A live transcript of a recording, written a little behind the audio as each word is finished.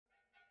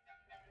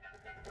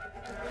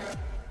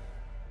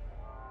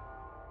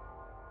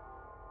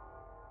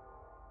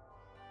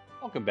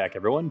Welcome back,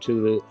 everyone,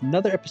 to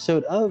another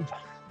episode of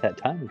That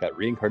Time We Got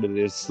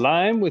Reincarnated as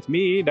Slime with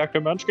me,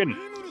 Dr. Munchkin.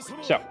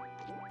 So,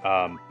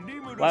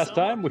 last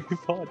time we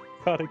fought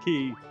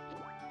Kataki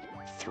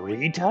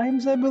 3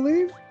 times, I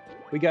believe?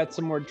 We got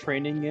some more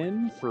training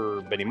in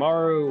for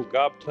Benimaru,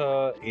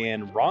 Gapta,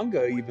 and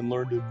Ranga even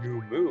learned a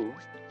new move.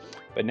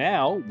 But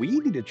now, we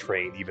need to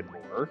train even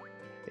more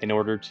in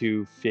order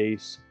to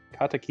face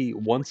Kataki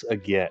once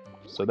again.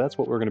 So that's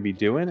what we're going to be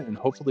doing, and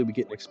hopefully we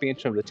get an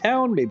expansion of the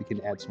town, maybe we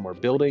can add some more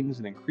buildings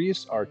and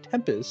increase our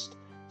Tempest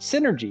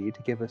synergy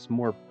to give us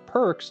more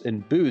perks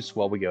and boosts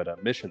while we go on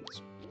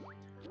missions.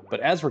 But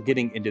as we're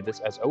getting into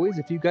this, as always,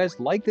 if you guys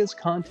like this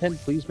content,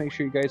 please make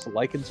sure you guys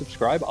like and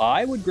subscribe.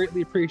 I would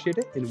greatly appreciate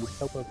it, and it would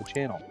help out the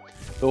channel.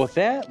 But with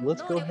that,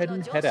 let's go ahead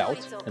and head out,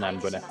 and I'm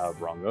going to have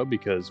Ranga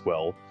because,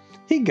 well,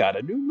 he got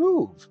a new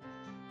move.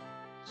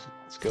 So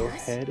let's go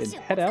ahead and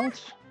head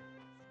out.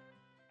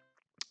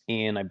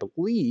 And I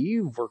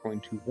believe we're going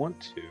to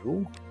want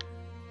to,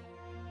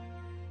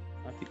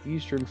 not the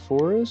Eastern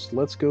Forest,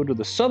 let's go to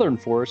the Southern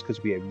Forest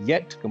because we have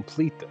yet to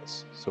complete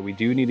this. So we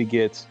do need to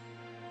get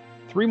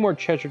 3 more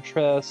treasure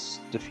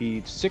chests,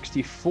 defeat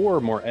 64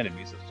 more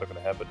enemies, that's not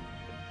going to happen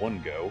in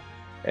one go,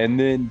 and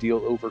then deal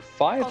over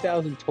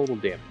 5,000 total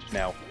damage.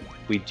 Now,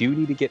 we do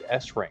need to get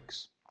S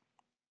ranks.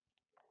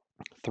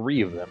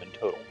 3 of them in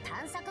total.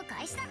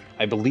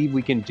 I believe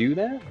we can do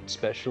that,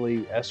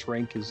 especially S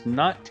rank is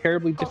not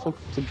terribly difficult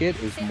to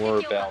get, it's more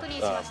about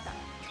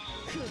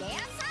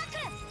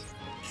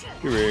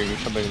doing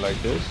something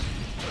like this.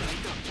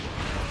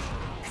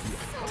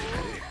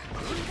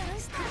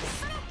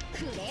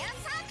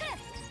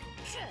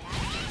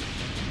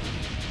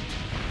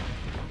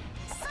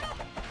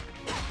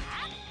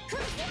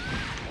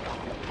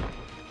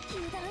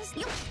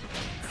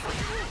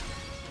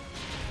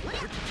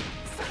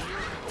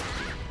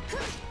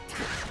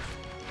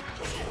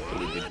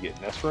 Get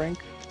an S rank.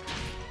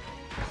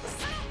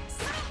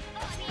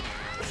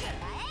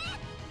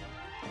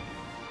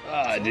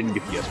 I didn't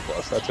get the S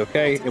plus, that's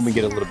okay. And we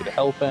get a little bit of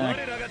health back.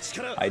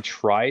 I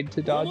tried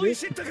to dodge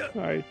it.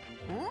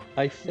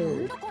 I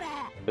failed.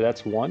 But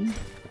that's 1.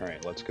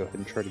 Alright, let's go ahead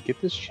and try to get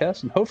this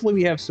chest. And hopefully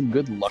we have some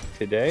good luck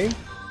today.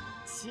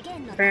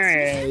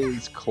 Hey,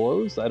 it's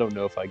closed. I don't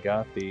know if I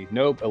got the...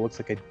 Nope, it looks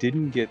like I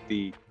didn't get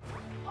the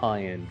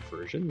high-end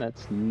version.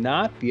 That's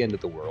not the end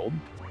of the world.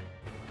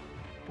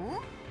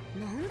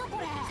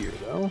 Here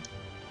though.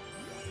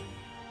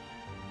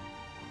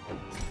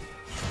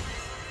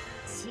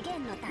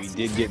 We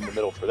did get in the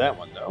middle for that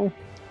one though.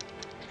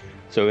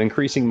 So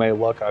increasing my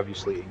luck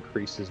obviously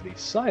increases the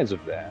size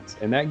of that,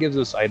 and that gives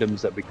us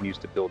items that we can use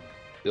to build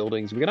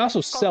buildings. We can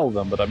also sell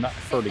them, but I'm not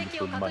hurting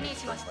for money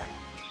currently.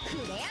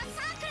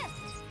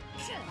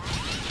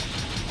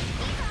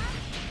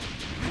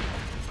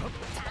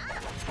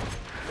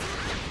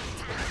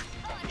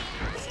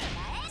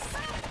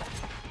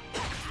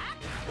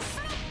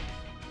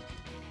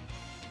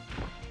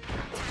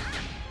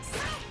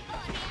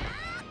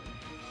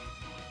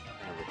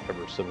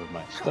 Some of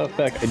my stuff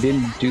back. I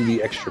didn't do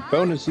the extra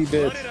bonusy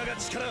bit.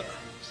 It's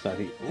not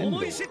the end of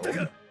the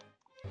world.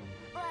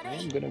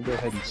 I'm gonna go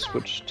ahead and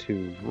switch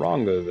to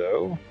Ranga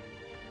though.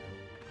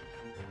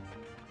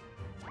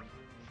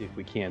 See if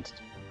we can't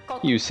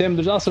use him.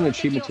 There's also an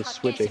achievement to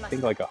switch, I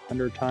think, like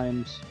 100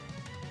 times.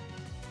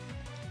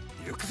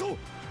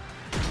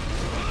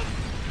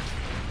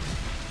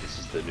 This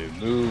is the new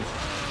move.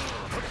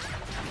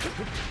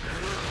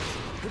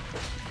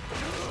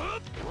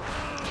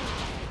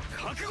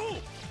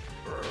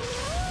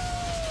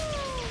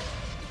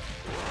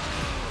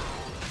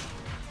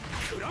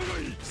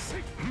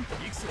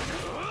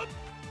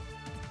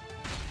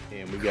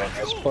 And we got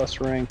S plus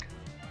rank.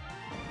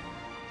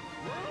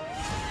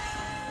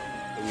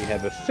 And we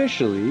have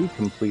officially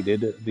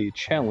completed the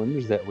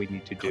challenge that we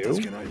need to do,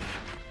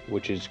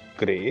 which is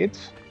great.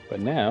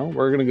 But now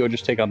we're going to go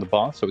just take on the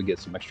boss so we get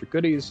some extra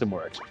goodies, some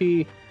more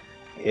XP,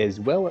 as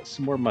well as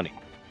some more money.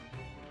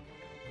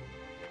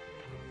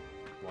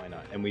 Why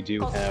not? And we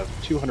do have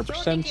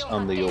 200%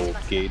 on the old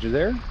gauge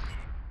there.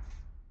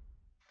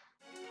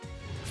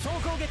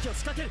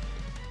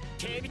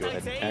 Go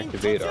ahead and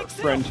activate our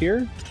friend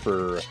here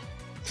for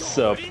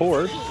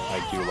support.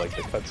 I do like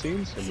the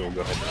cutscenes, and we'll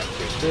go ahead and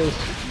activate this.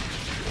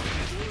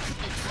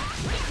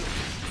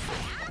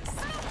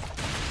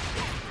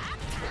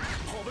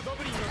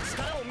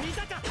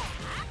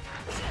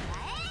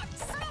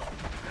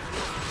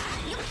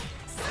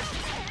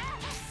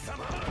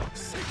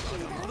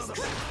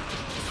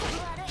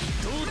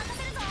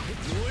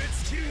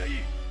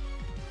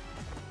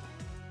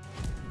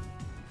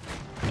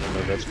 I don't know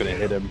if that's going to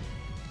hit him.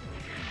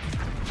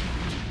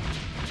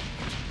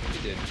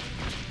 Did.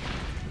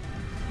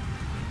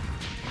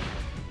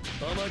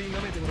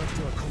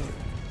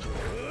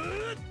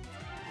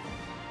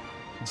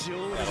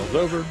 Battle's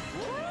over,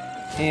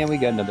 and we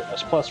got another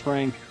S plus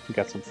rank. We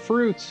got some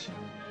fruits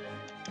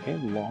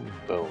and long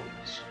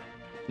bones.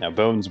 Now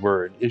bones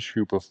were an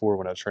issue before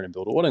when I was trying to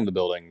build one of the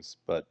buildings,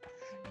 but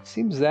it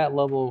seems that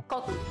level is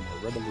more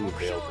readily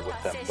available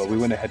with them. But we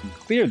went ahead and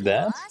cleared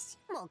that.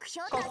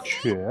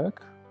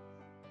 Check.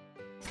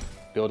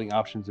 building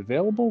options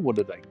available. What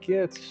did I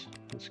get?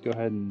 Let's go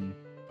ahead and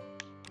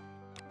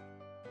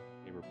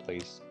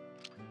replace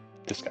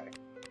this guy.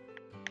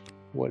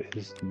 What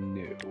is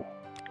new?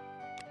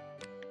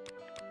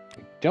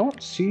 I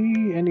don't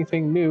see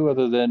anything new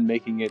other than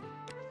making it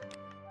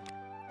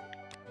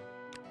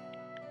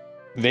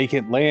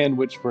vacant land,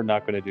 which we're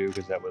not going to do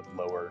because that would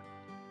lower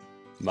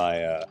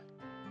my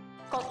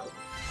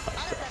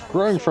stuff.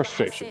 Growing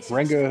frustration.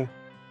 Renga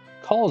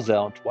calls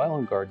out while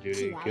on guard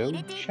duty. Go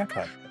check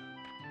on him.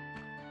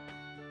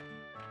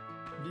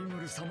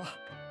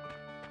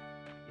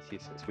 He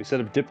says we set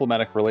up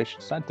diplomatic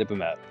relations, not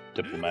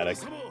diplomatic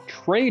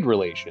trade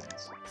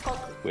relations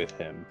with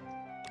him.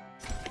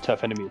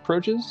 Tough enemy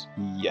approaches,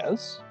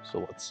 yes. So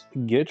let's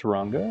get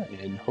Ranga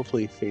and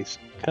hopefully face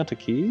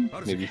Kataki,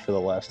 maybe for the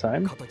last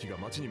time.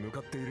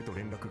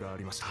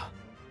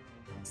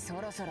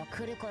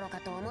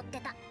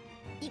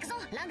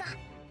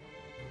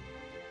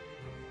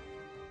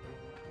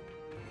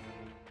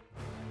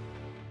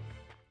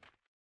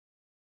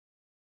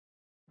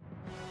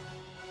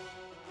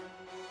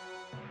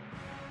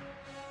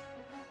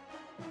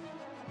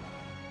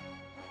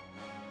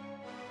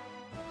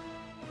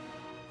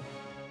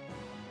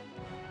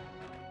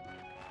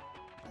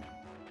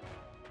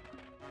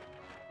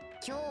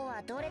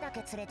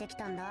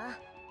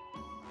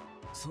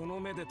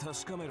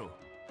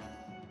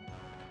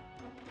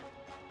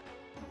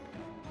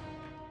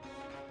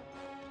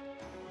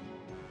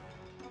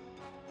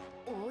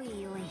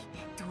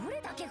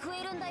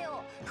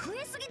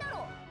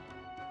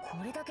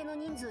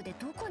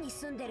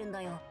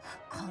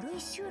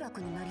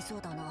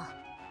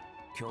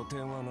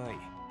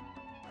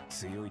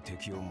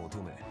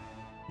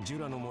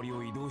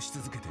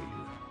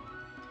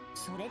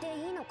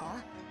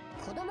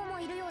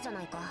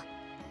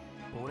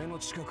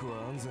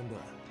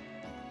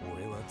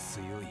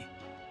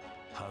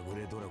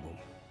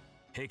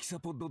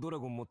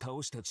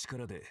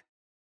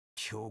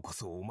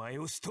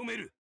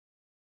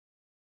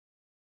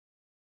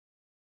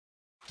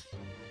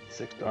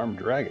 Six-armed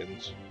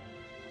dragons.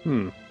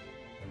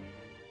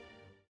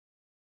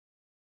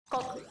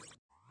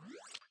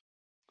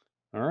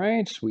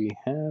 Alright, we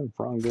have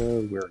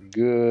Ranga, we're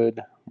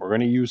good. We're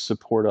going to use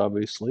support,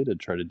 obviously, to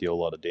try to deal a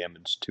lot of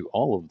damage to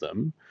all of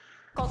them.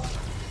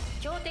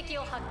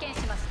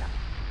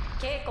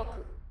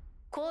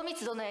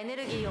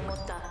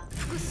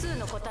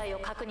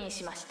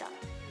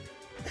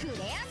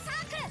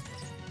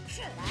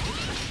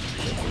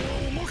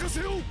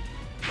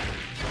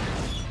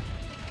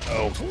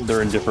 Oh,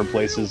 they're in different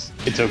places.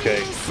 It's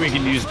okay. We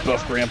can use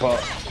Buff Grandpa.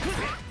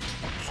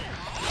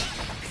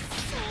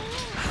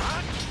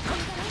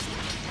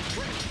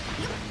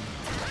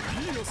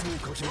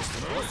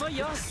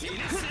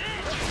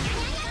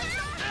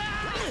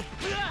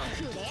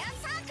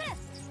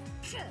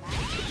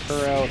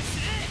 Her out.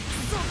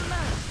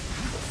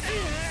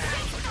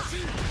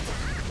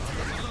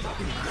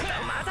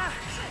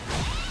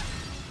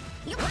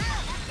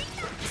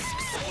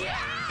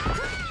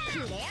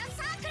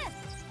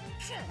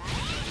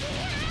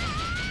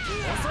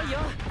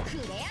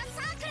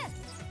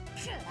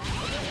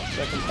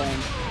 Second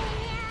time.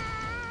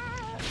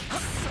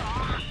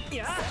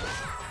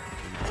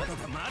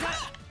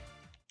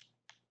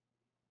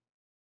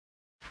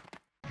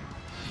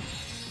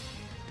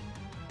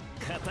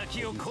 He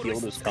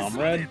healed his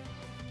comrade.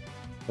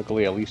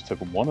 Luckily, at least took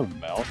one of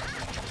them out.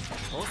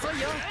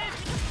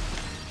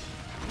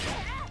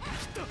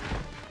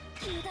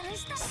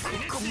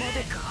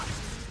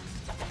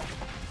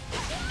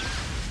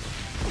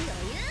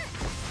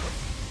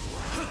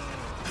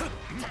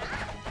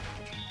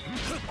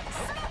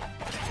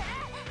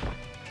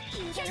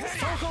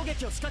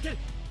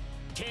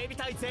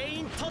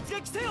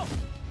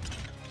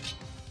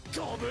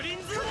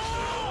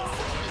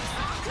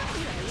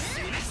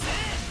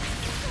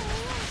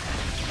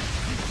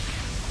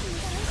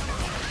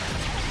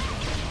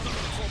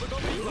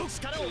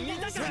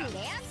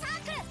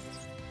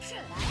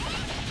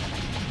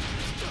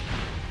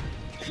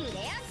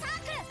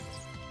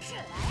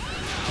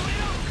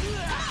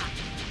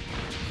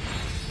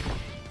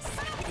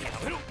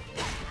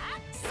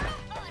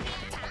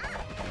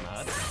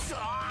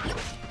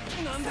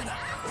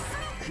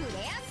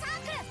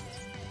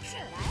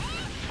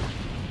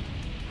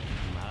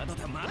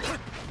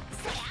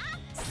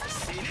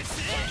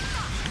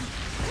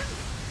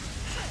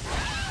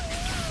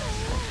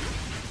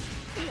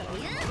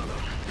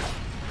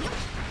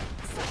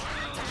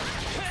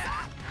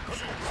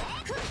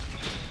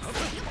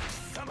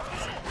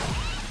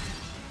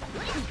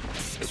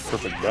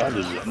 Perfect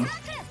dodges in.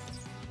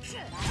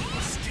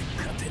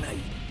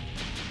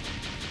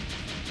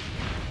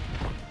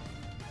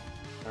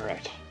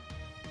 Alright.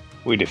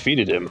 We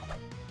defeated him.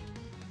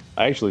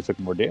 I actually took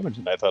more damage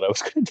than I thought I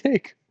was going to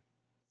take.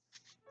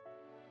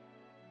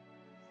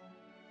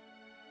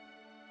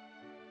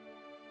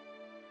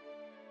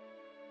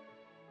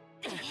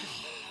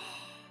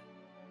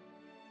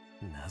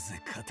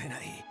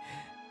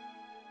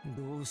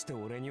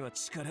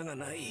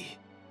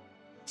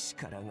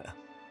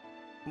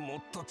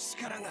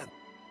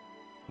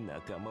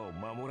 仲間を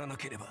守らな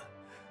ければ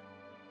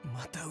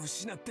また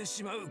失って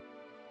しまう。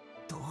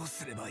どう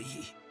すればいい。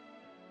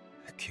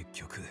結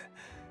局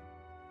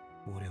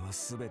俺は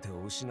全て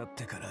を失っ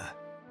てから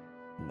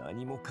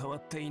何も変わ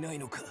っていない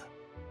のか。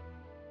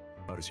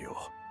主よ、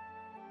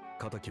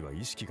敵は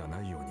意識が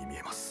ないように見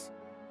えます。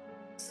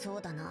そ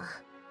うだな。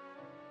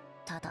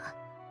ただ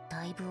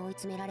だいぶ追い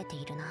詰められて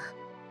いるな。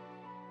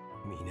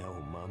皆を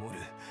守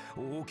る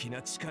大き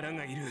な力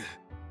がいる。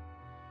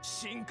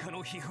進化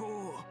の秘宝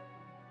を。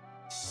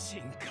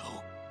進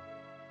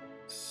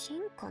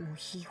化の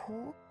秘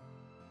宝。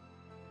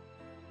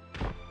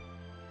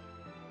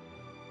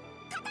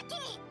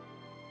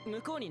向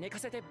こうに寝か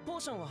せてポー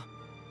ションを。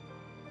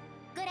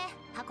グレ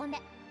運んで。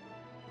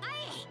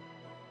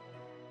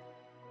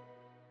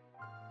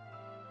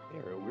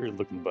They're a weird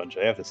looking bunch,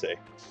 I have to say.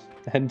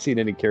 I hadn't seen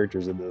any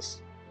characters in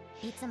this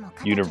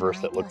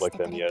universe that looked like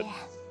them yet.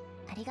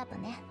 ありがと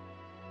ね。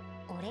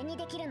俺に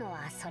できるの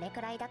はそれく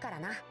らいだから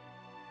な。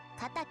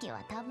カタキは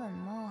多分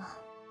もう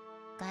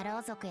ガロ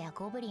ウ族や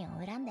ゴブリン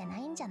を恨んでな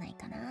いんじゃない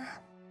かな。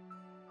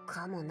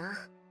かもな。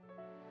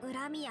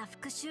恨みや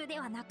復讐で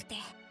はなくて、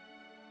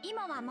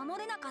今は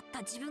守れなかった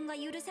自分が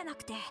許せな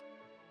くて、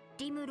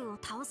リムルを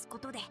倒すこ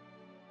とで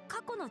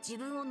過去の自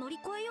分を乗り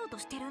越えようと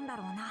してるんだ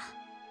ろうな。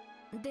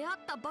出会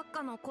ったばっ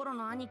かの頃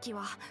の兄貴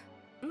は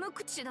無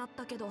口だっ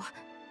たけど、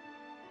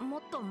も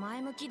っと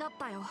前向きだっ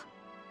たよ。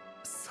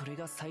それ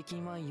が最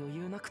近は余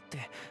裕なくっ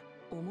て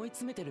思い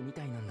詰めてるみ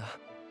たいなんだ。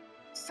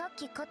さっ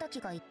きカタ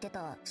キが言って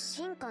た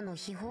進化の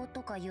秘宝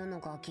とかいうの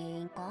が原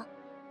因か？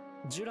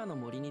ジュラの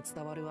森に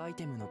伝わるアイ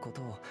テムのこ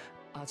とを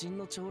アジン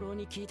の長老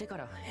に聞いてか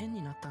ら変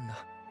になったん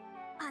だ。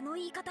あの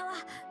言い方は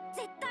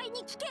絶対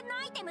に危険な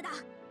アイテムだ。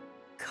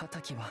カ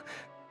タキは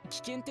危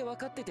険って分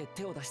かってて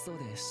手を出しそう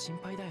で心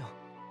配だよ。も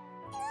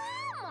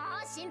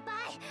う心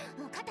配。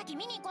カタキ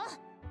見に行こ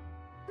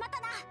う。また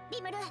な、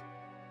リムル。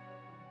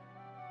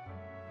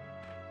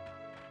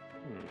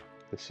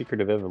The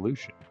secret of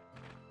evolution.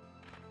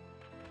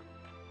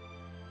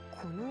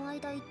 この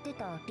間言って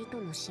たリト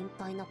の心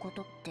配なこ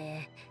とっ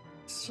て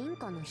進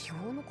化の秘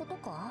宝のこと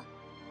か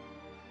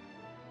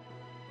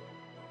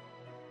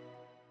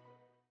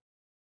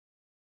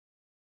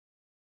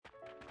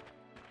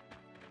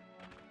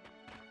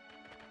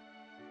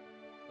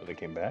？Oh, they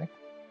came back?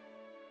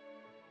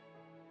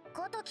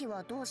 カタキ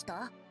はどうし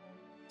た？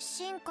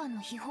進化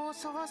の秘宝を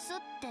探すっ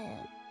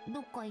てど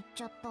っか行っ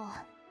ちゃっ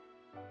た。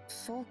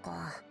そう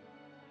か。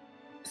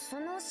そ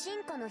の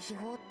進化の秘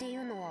宝ってい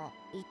うのは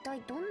一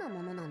体どんな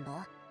ものなん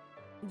だ？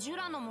ジュ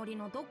ラの森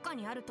のどっか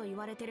にあると言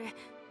われてる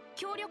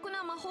強力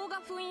な魔法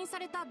が封印さ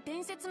れた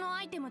伝説の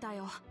アイテムだ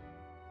よ。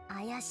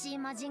怪しい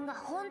魔人が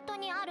本当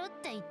にあるっ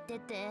て言って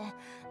て、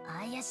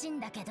怪しいん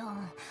だけど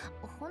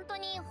本当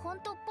に本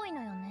当っぽい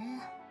のよ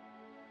ね。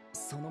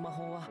その魔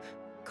法は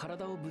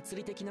体を物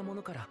理的なも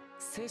のから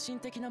精神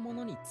的なも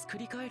のに作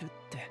り変えるっ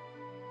て。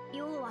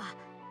要は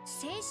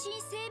精神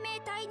生命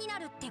体にな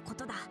るってこ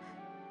とだ。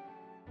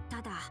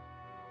ただ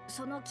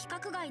その規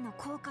格外の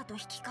効果と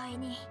引き換え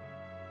に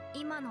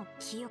今の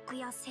記憶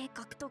や性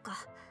格とか、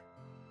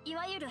い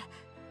わゆる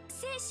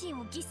精神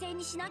を犠牲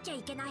にしなきゃい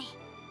けない。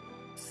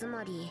つ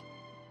まり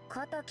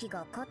カタキ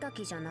がカタ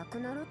キじゃなく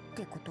なるっ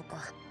てことか。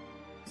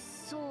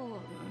そう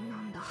な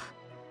んだ。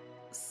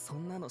そ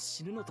んなの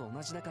死ぬのと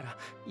同じだから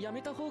や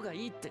めた方が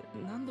いいって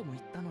何度も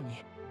言ったのに。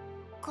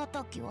カ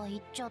タキは言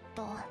っちゃっ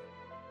た。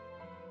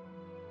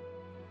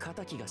カ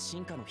タキが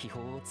進化の秘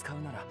宝を使う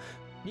なら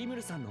リム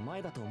ルさんの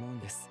前だと思うん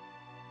です。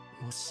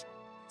もし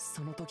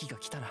その時が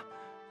来たら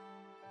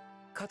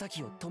カタ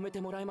キを止め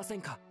てもらえませ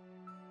んか？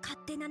勝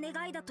手な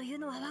願いだという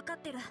のは分かっ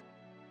てる。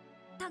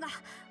だが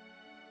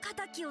カ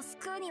タキを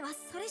救うには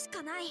それし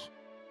かない。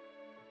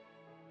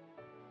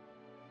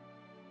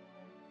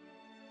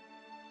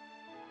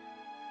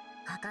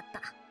分かっ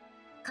た。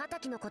カタ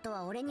キのこと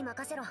は俺に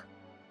任せろ。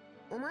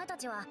お前た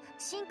ちは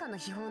進化の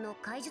秘宝の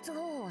解術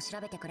方法を調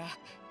べてくれ。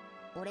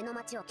俺の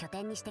町を拠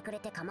点にしてくれ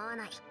て構わ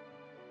ない。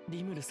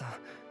リムルさん、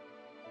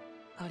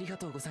ありが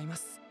とうございま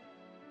す。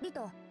リ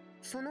ト、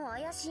その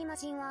怪しい魔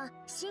人は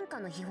進化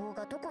の秘宝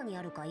がどこに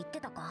あるか言っ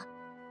てたか？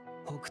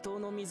北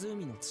東の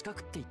湖の近く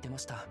って言ってま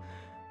した。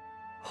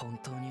本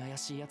当に怪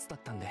しいやつだっ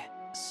たんで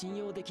信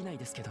用できない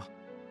ですけど。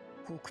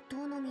北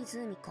東の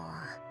湖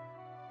か。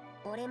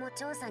俺も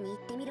調査に行っ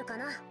てみるか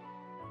な。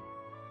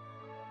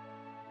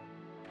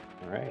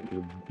Alright,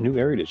 new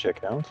area to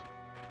check out.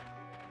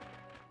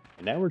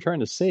 And now we're trying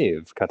to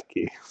save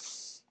Kataki.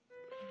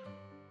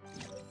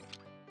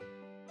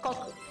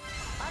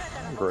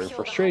 Growing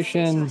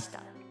frustration.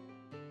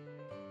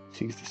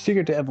 Seeks the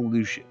secret to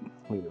evolution.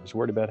 Leader was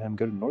worried about him.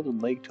 Go to Northern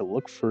Lake to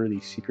look for the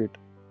secret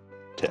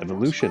to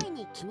evolution.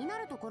 気にな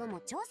るところも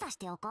調査し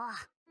ておこ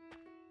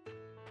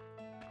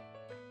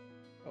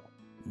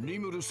う。リ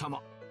ムル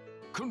様、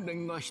訓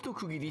練が一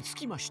区切りつ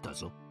きました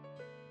ぞ。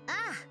あ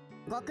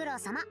あ、ご苦労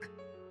様。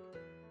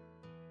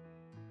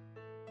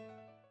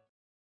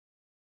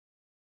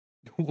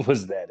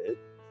Was that it?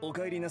 お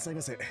帰りなさい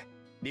ませ、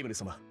リムル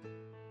様。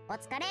お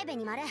疲れ、ベ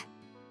ニマル。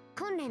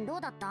訓練ど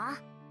うだった？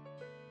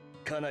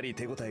かなり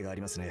手応えがあ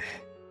りますね。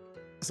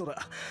そう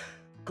だ、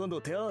今度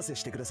手合わせ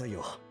してください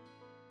よ。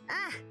あ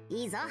あ、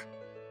いいぞ。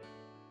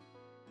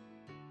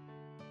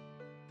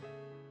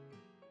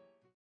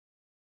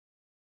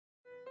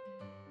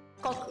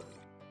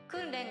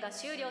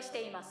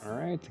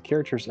Alright, the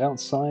characters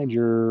outside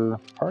your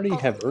party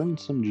have earned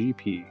some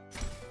GP.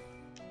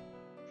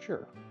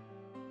 Sure.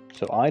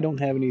 So I don't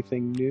have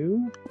anything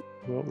new.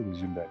 Well, we can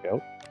zoom back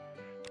out.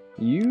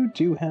 You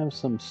do have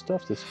some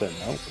stuff to spend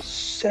now.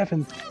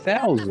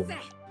 7,000!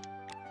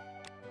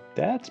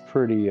 That's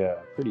pretty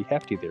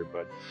hefty there,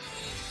 bud.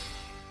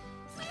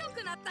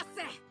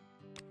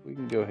 We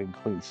can go ahead and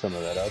clean some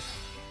of that up.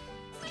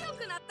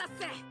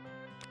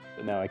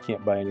 But now I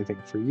can't buy anything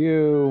for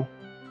you.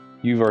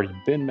 You've already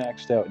been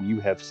maxed out and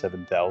you have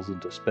 7,000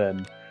 to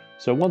spend.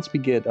 So once we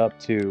get up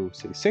to,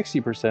 say,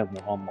 60%,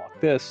 we'll unlock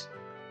this.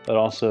 But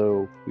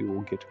also, we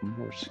will get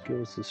more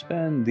skills to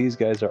spend. These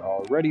guys are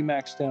already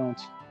maxed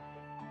out.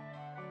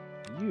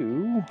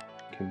 You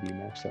can be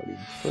maxed out even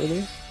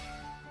further.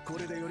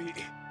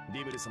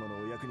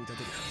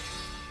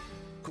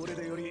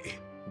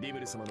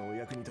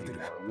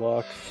 More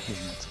luck. And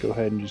let's go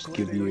ahead and just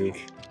give you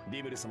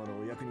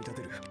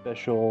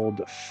special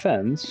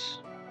defense.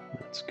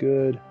 That's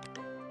good.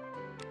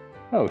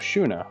 Oh,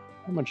 Shuna.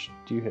 How much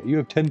do you have? You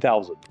have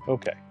 10,000.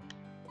 Okay.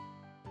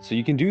 So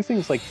you can do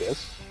things like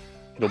this.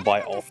 It'll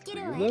buy all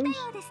 3 of those,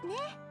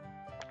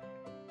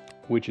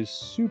 which is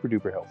super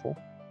duper helpful.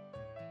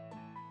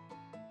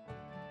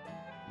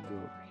 Go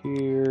over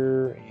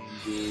here and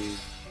do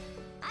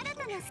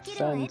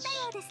defense.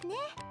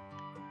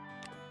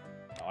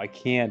 Now, I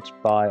can't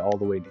buy all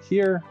the way to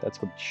here.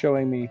 That's what it's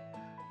showing me.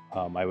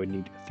 I would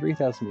need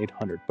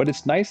 3,800. But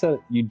it's nice that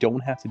you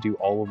don't have to do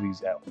all of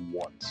these at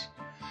once.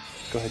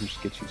 Let's go ahead and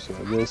just get you some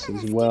of this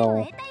as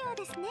well.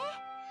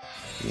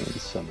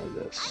 And some of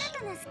this.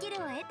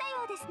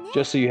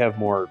 Just so you have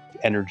more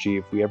energy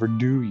if we ever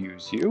do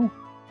use you.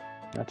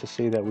 Not to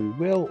say that we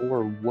will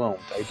or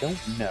won't. I don't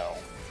know.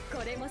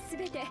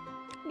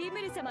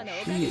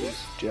 She is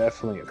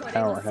definitely a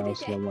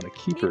powerhouse and I want to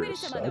keep her as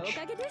such.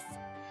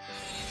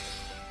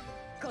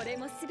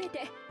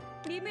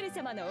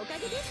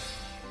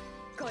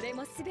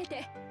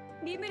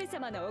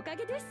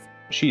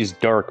 She's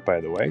dark,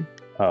 by the way.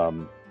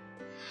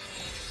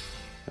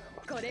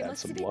 Add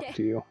some luck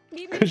to you.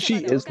 Because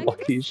she is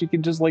lucky. She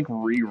can just, like,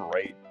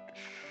 rewrite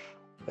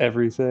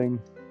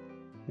everything.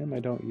 Him I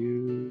don't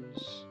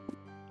use.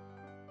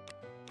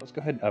 Let's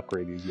go ahead and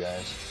upgrade these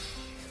guys.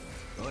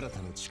 The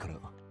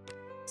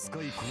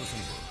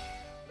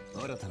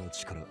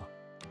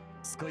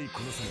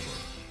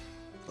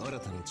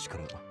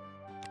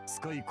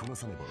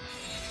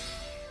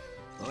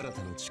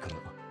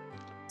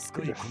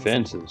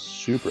defense is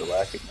super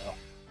lacking now.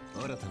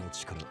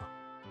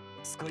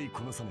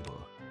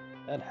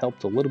 That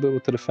helped a little bit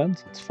with the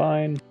defense, it's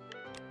fine.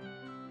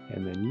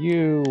 And then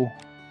you,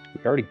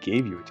 we already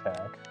gave you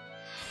attack.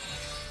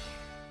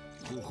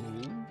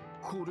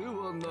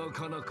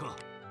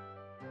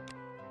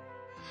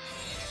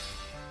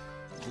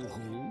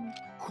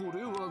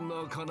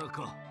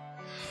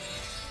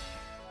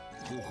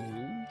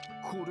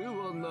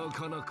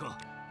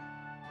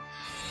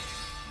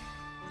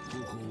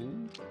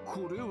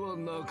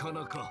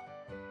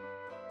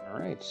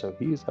 Alright, so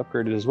he's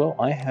upgraded as well.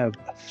 I have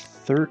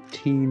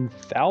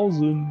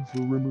 13,000 for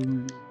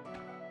rimuru.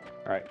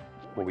 Alright,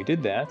 well we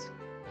did that.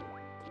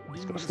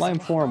 Let's go to slime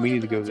form. We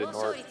need to go to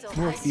the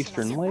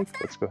northeastern lake.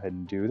 Let's go ahead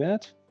and do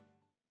that.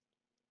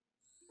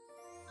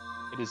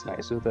 It is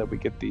nice so that we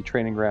get the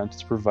training grounds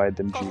to provide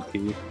them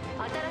GP.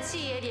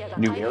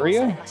 New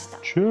area?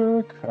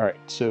 Check. Alright,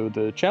 so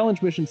the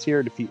challenge missions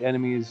here: defeat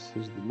enemies.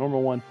 This is the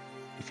normal one.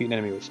 Defeat an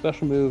enemy with a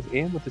special move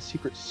and with a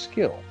secret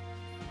skill.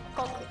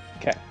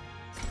 Okay.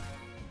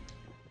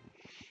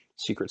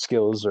 Secret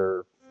skills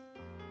are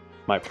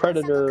my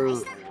predator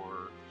or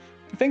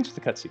things with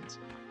the cutscenes.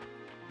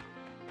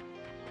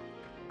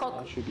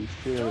 That should be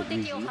fairly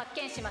easy.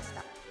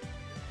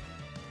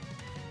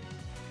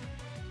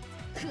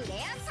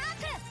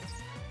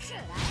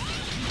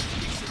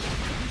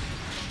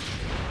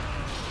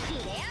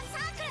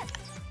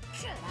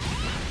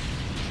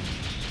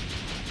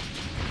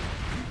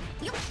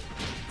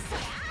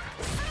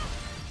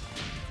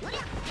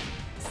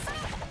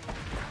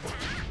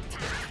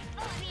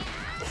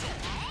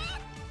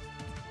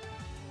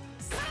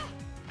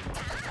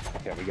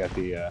 Okay, we got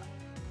the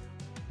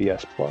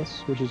BS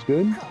Plus, which is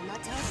good.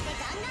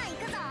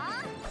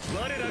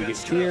 What do we get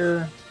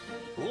here?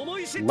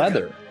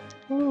 Leather.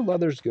 Oh,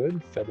 leather's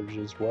good. Feathers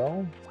as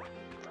well.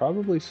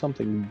 Probably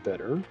something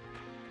better.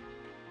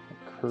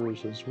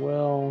 Occurs as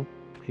well.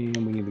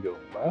 And we need to go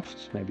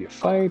left. Maybe a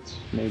fight.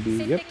 Maybe,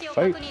 yep,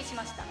 fight.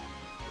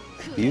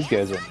 These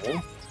guys are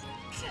new.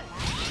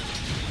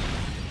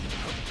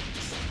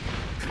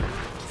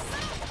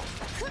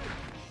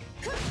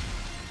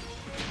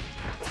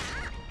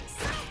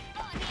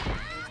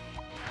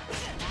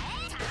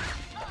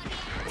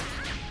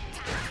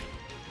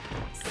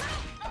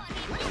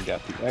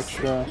 Got the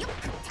extra.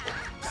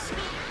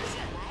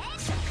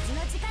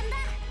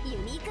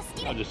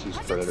 I'll just use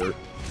Predator.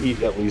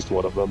 Eat at least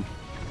one of them.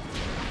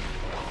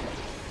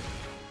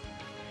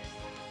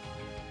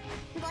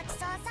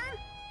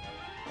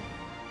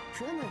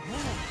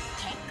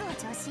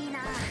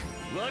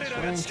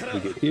 we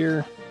get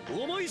here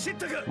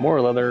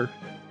more leather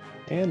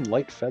and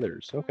light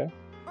feathers. Okay,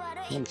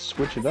 I'm gonna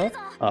switch it up.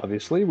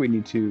 Obviously, we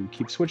need to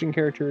keep switching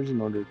characters in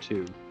order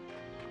to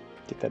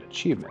get that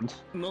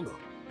achievement.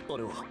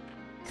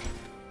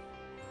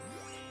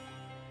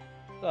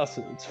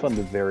 Also, it's fun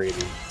to vary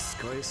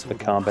the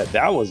combat.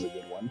 That was a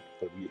good one.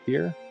 What do we get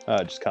here?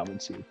 Just common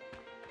seed.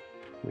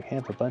 We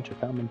have a bunch of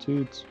common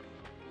seeds.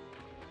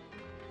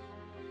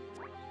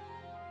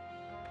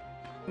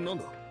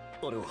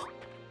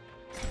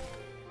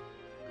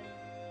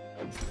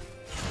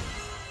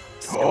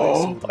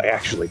 Oh, I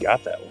actually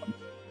got that one.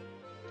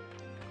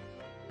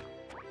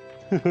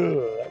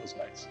 That was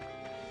nice.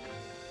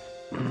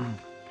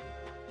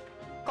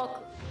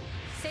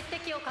 接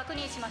敵を確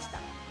認しました。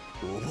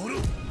おぼろ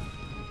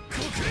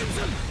国連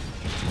山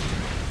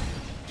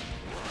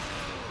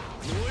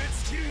燃え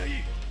尽きるがいい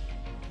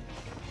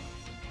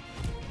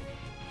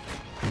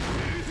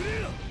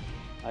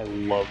I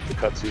love the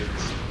cutscenes.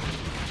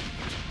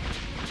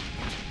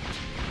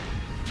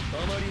 あ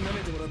まり舐め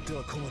てもらって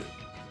は困る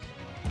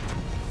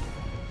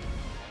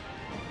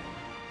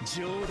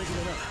上出来だ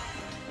な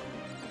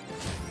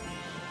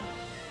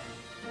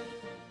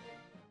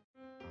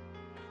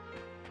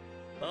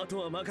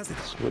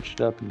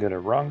Switched up and got a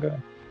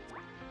Ranga.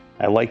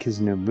 I like his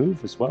new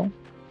move as well.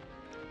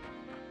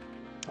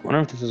 I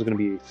wonder if this is going to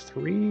be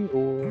 3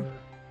 or...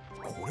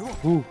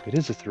 Ooh, it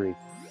is a 3.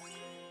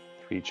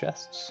 3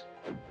 chests.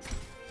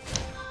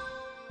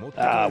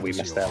 Ah, we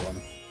missed that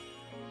one.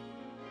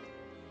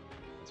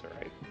 It's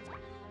alright.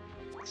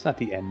 It's not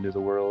the end of the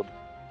world.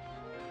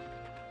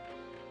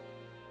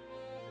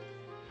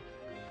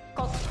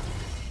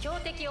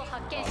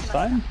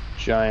 Fine.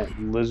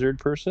 Giant lizard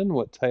person.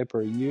 What type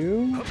are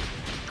you?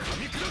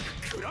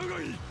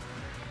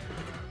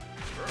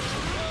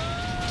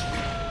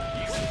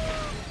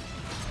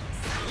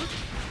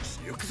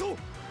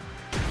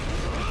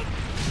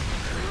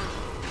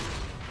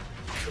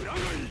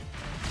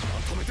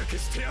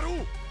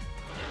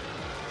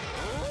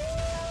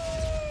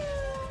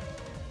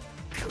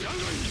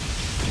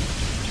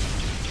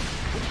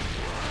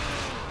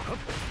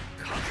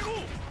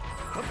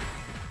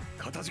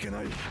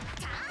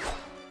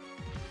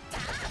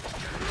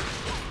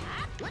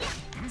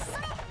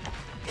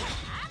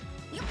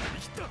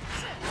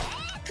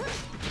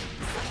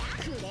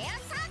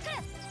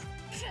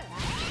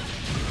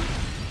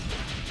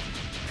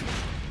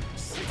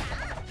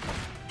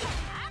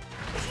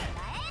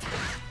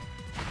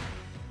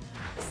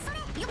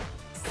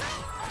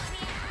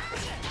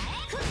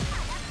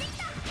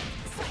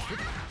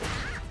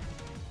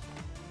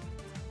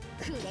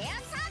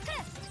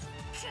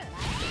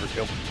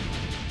 Overkill.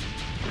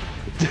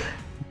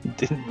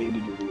 Didn't mean to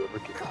do the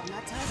overkill.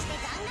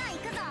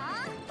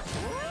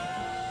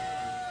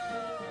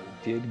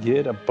 Did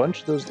get a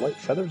bunch of those light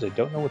feathers. I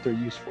don't know what they're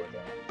used for though.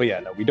 But yeah,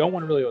 no, we don't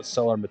want to really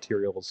sell our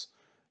materials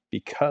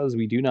because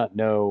we do not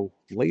know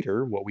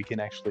later what we can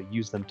actually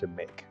use them to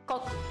make.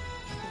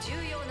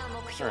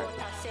 Alright,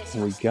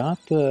 we got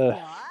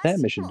that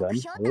mission done,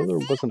 although there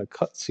wasn't a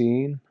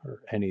cutscene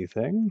or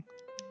anything.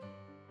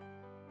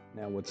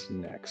 Now what's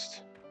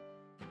next?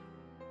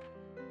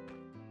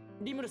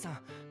 Rimuruさん、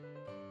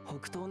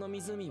北東の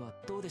湖は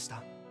どうでし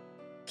た？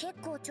結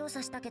構調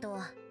査したけど、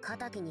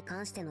Katakiに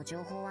関しての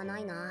情報はな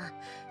いな。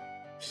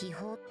秘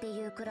宝って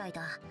いうくらい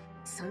だ。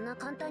そんな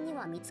簡単に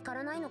は見つか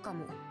らないのか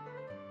も。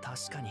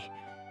確かに、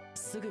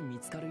すぐ見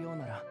つかるよう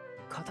なら、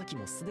Kataki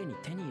もすでに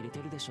手に入れて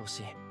るでしょう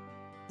し。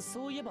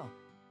そういえば、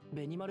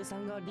ベニマルさ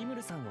んがリム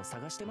ルさんを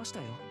探してまし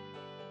たよ。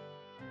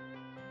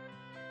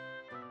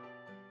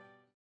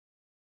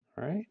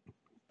Alright,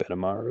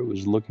 Benimaru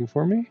is looking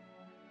for me.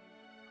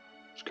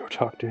 Let's go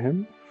talk to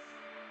him.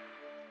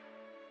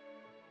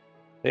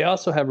 They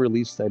also have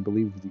released, I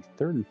believe, the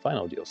third and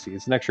final DLC.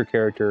 It's an extra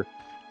character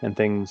and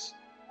things.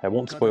 I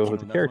won't spoil who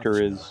the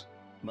character is,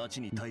 but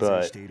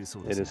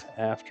it is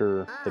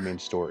after the main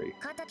story.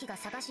 Kataki が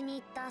探しに行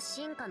った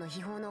進化の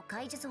秘宝の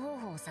解術方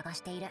法を探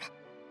している。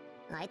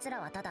あいつら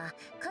はただ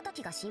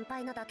Katakiが心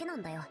配なだけな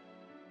んだよ。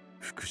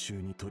復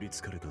讐に取り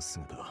憑かれた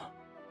姿。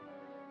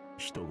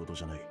人事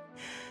じゃない。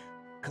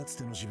かつ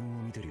ての自分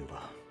を見てるよう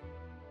だ。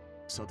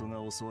里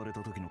が襲われ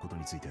た時のこと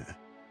について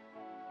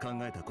考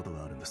えたこと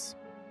があるんです。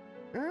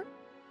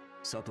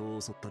里を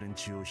襲った連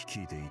中を率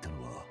いていた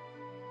のは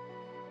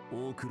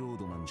オークロー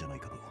ドなんじゃない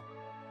かと。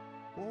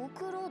オー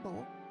クロード？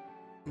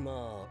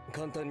まあ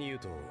簡単に言う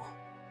と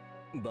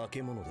化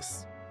け物で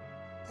す。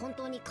本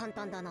当に簡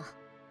単だな。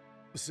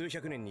数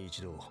百年に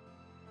一度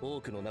オ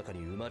ークの中に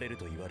生まれる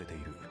と言われてい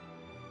る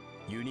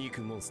ユニー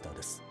クモンスター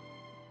です。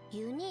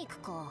ユニーク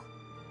か。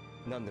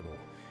何でも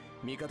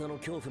味方の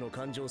恐怖の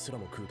感情すら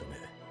も食うため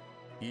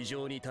異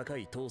常に高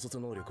い統率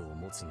能力を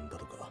持つんだ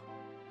とか。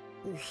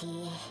う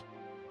ひ。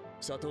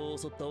里を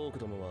襲ったオーク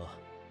どもは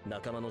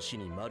仲間の死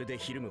にまるで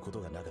ひるむこ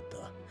とがなかっ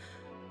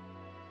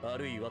た。あ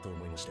るいはと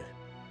思いまして。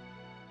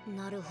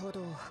なるほ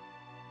ど。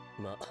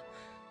まあ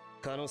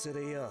可能性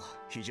でいや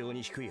非常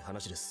に低い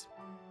話です。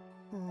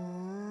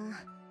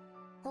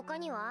他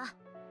には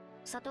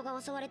里が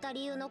襲われた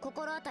理由の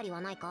心当たり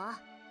はないか？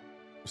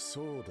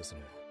そうです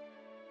ね。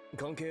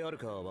関係ある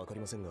かは分かり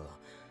ませんが、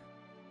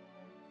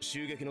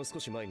襲撃の少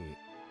し前に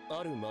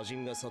ある魔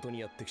人が里に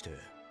やってきて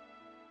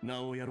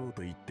名をやろう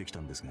と言ってきた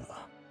んです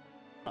が、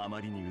あ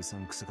まりにうさ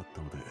んくさかっ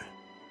たので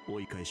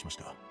追い返しまし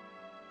た。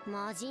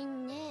魔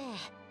人ね。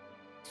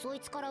そ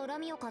いつから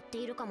恨みを買って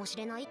いるかもし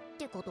れないっ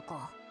てこと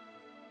か。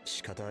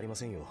仕方ありま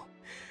せんよ。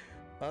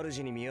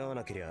主に見合わ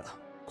なけりゃ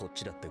こっ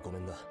ちだってごめ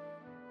んだ。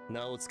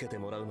名をつけて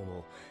もらうの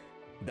も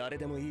誰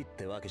でもいいっ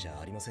てわけじゃ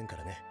ありませんか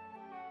らね。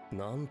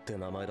なんて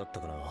名前だっ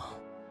たかな。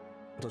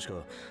確か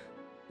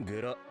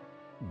ゲラ、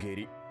ゲ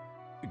リ、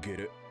ゲ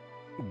レ、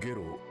ゲ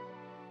ロ、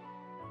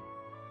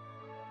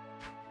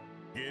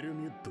ゲル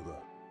ミュッドだ。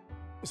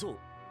そう、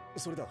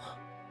それだ。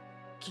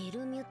ゲ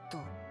ルミュッド、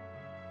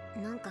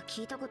なんか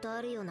聞いたこと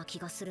あるような気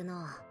がする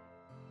な。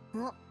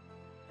あ、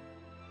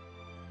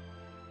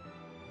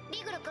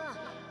リグル君、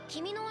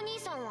君のお兄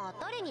さんは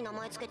誰に名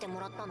前つけても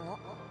らったの？は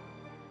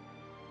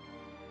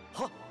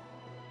っ、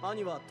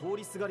兄は通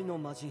りすがりの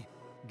魔人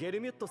ゲ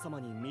ルミュット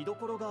様に見ど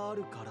ころがあ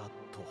るから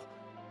と。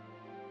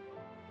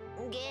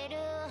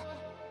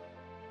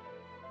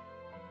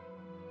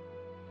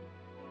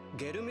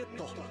ゲルミュッ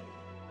ト、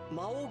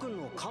魔王軍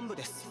の幹部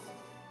です。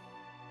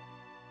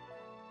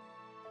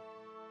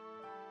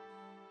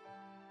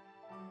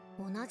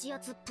同じや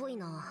つっぽい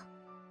な。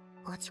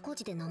あちこ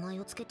ちで名前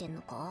をつけてん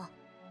のか？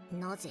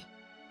なぜ？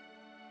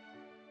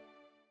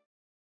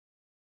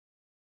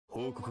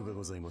報告が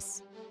ございま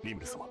す、リ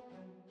ムル様。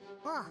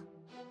ああ、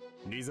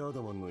リザー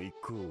ドマンの一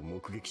行を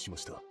目撃しま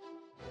した。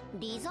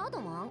リザー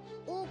ドマン？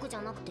オークじ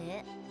ゃなく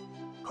て？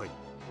はい、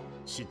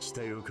湿地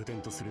帯を拠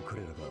点とする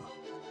彼らが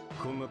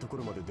こんなとこ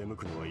ろまで出向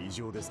くのは異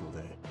常ですの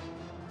で、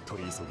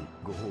取り急ぎ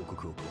ご報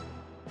告をと。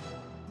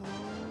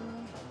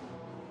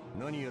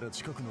何やら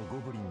近くのゴ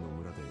ブリンの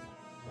村で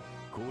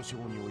交渉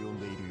に及ん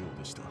でいるよう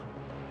でした。こ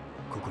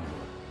こに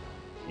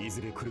はい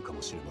ずれ来るか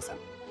もしれません。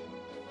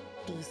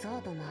リザ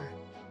ードマン、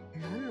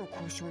何の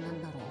交渉な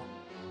んだろ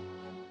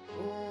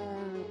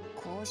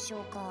う。交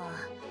渉か。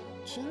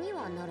気に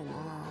はなるな。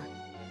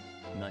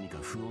何か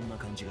不穏な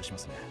感じがしま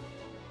すね。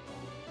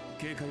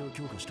警戒を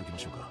強化しておきま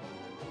しょうか。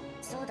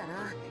そうだ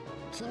な。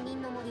近隣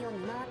の森を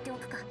見回ってお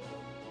くか。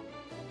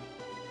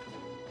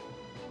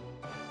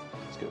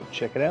Let's go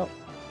check it out.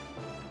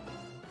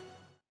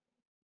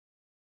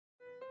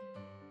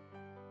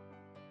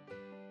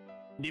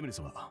 リムル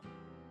様、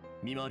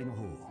見回りの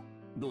方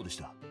どうでし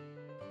た？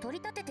取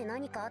り立てて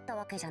何かあった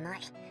わけじゃな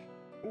い。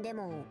で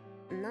も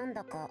なん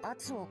だか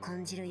圧を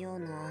感じるよう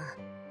な、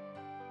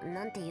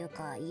なんていう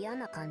か嫌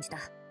な感じだ。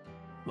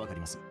わかり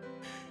ます。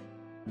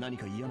何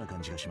か嫌な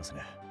感じがします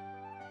ね。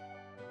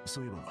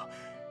そういえば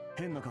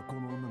変な格好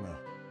の女が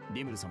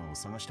リムル様を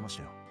探してまし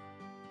たよ。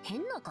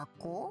変な格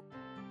好？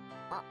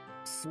あ、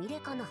スミレ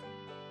かな。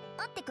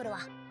会ってくるわ。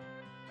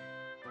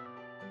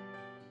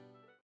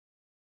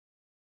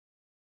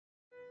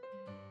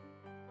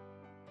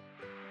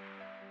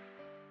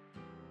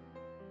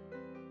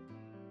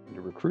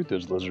To recruit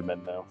those lizard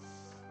men now.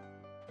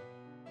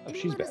 Oh,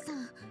 she's back. さ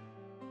ん、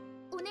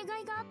お願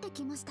いがあって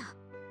きました。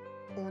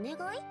お願い？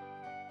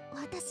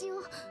私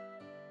を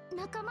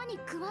仲間に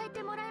加え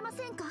てもらえま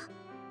せんか？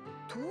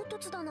唐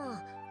突だ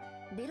な。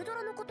ベルド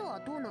ラのことは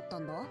どうなった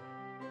んだ？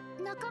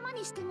仲間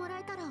にしてもら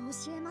えたら教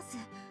えます。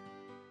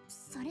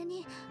それ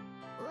に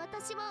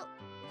私は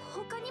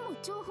他にも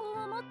情報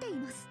を持ってい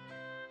ます。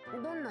ど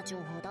んな情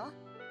報だ？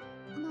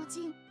魔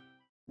人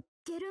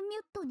ゲルミュ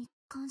ットに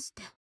関し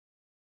て。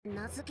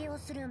名付けを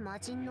する魔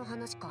人の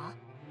話か？は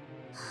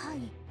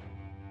い、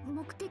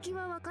目的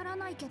はわから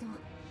ないけど、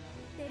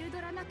ベル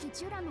ドラなき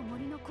ジュラの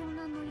森の混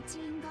乱の一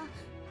因が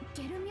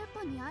ゲルミュッ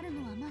トにある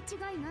のは間違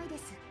いないで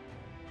す。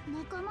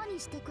仲間に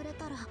してくれ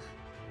たら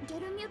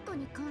ゲルミュット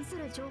に関す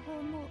る情報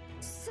も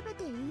全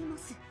て言いま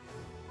す。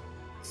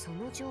そ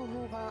の情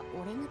報が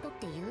俺にとっ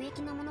て有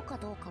益なものか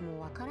どうか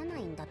もわからな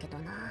いんだけど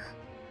な。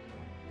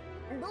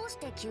どうし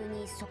て急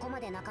にそこま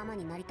で仲間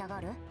になりた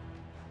がる？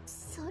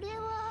それ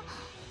は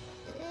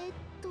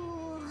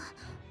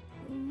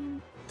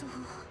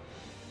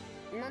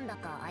なんだ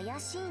か怪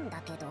しいんだ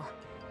けど。いや、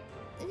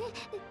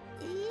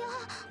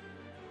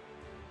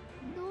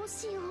どう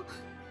しよう、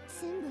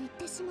全部言っ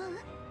てしまう。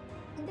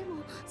で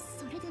も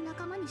それで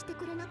仲間にして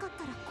くれなかっ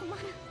たら困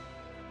る。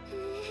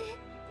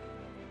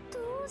ど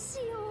うし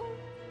よ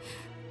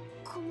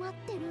う、困っ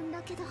てるん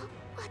だけど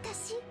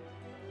私。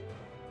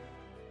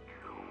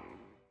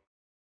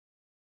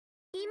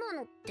今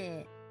のっ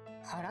て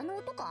腹の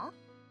音か？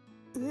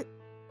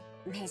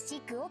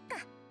飯食おっか。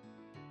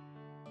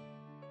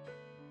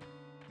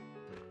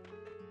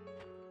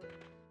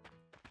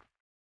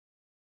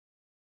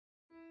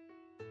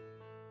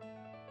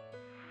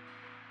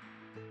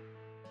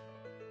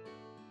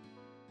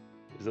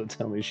Does that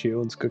tell me she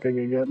owns cooking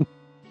again?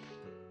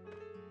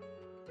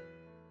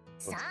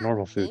 さ It's あ、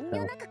 normal food 遠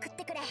now. 慮なく食っ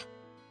てくれ。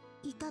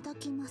いただ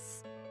きま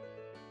す。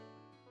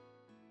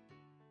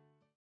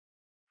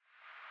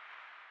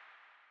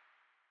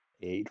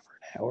8 for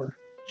an hour?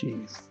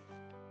 Jeez.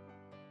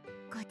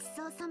 ごち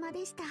そうさま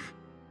でした。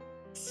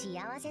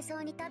幸せそ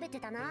うに食べて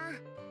たな。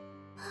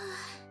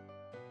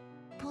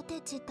ポ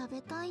テチ食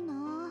べたいな。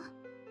ん？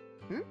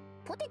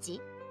ポテチ？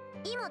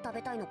今食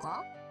べたいの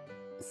か？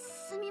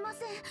すみま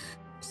せん、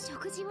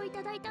食事をい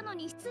ただいたの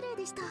に失礼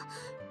でした。い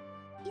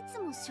つ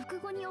も食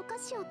後にお菓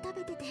子を食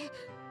べてて。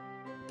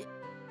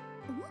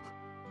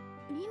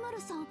リムル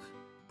さん、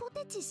ポ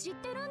テチ知っ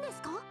てるんで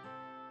すか？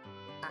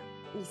あ、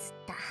ミス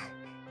った。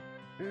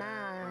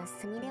まあ、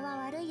スミレは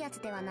悪いやつ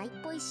ではないっ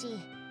ぽいし、言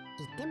っ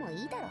ても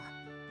いいだろう。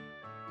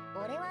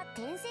俺は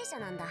転生者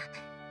なんだ。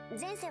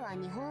前世は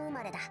日本生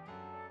まれだ。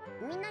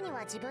みんなに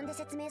は自分で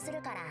説明す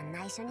るから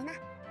内緒にな。こ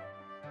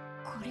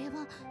れ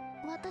は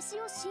私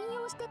を信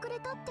用してくれ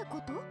たってこ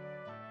と？ど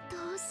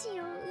うし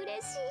よう、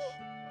嬉し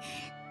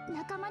い。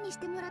仲間にし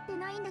てもらって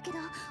ないんだけど、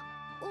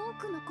多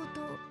くのこ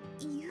と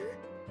言う？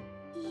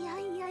いや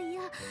いやい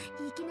や、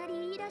いきなり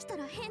言い出した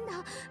ら変だ。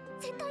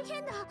絶対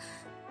変だ。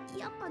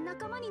やっぱ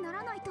仲間にな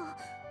らないと。ど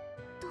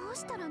う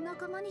したら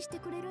仲間にして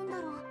くれるん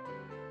だろう。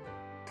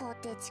ポ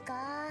テチか。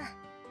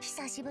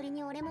久しぶり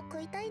に俺も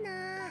食いたい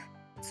な。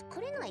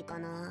作れないか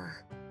な。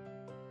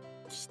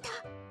来た、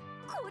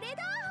これ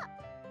だ。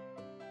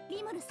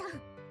リムルさん、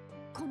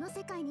この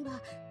世界には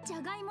ジ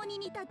ャガイモに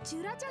似たジ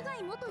ュラジャガ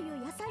イモという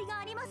野菜が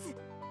あります。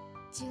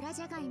ジュラ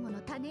ジャガイモ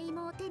の種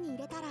芋を手に入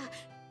れたら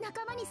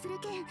仲間にする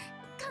件考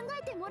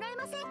えてもらえ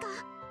ませんか？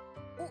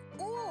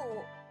お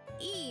お、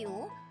いい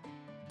よ。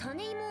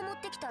種芋を持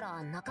ってきた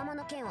ら仲間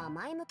の件は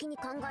前向きに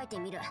考えて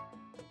みる。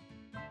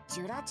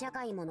ジュラジャ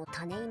ガイモの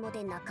種芋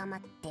で仲間っ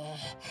て、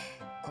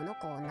この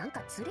子なん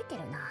かずれて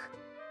るな。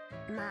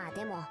まあ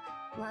でも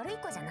悪い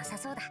子じゃなさ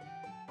そうだ。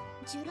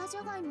ジュラジ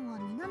ャガイモは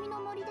南の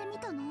森で見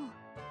たの。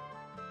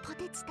ポ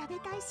テチ食べ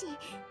たいし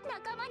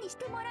仲間にし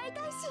てもらい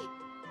たいし、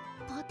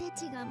ポテ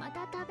チがま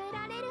た食べ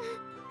られる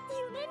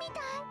夢み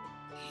たい。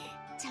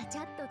ちゃち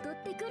ゃっと取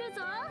ってくる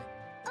ぞ。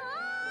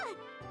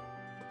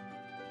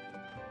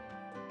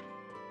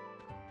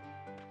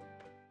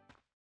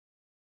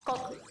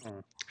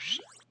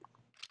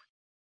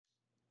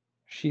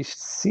She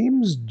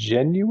seems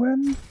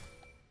genuine,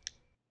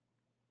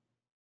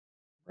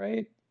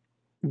 right?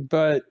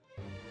 But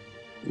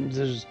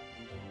there's,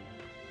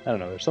 I don't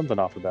know, there's something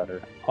off about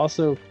her.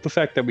 Also, the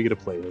fact that we get to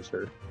play as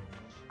her.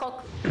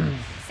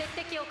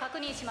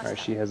 Alright,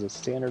 she has a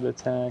standard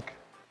attack.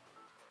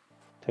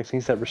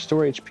 Techniques that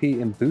restore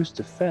HP and boost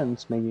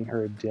defense, making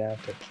her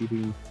adapt at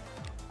keeping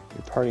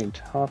your party in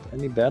top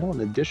any battle.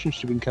 In addition,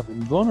 she becomes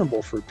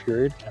invulnerable for a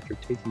period after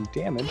taking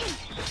damage.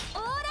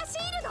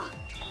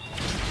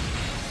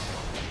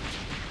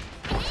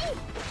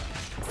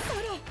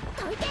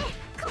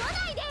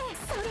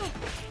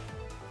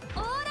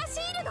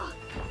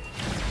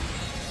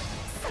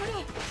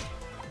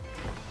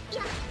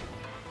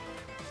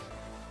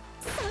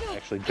 I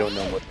actually don't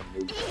know what the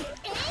moves are.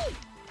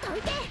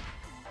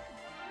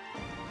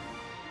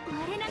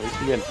 At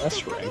least we get an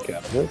S rank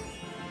out of it.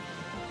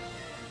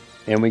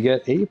 And we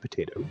get a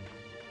potato.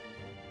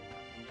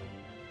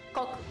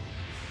 I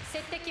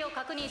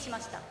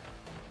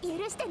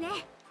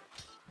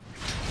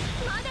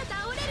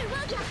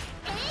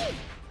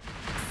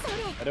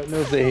don't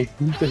know if they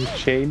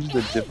changed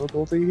the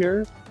difficulty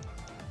here,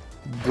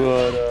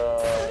 but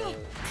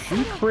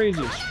she's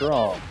crazy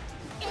strong.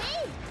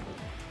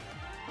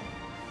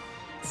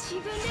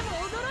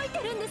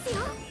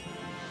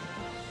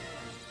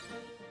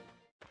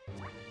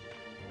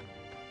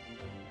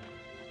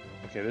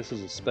 Okay, this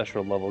is a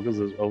special level because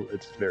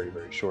it's very,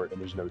 very short and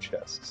there's no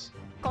chests.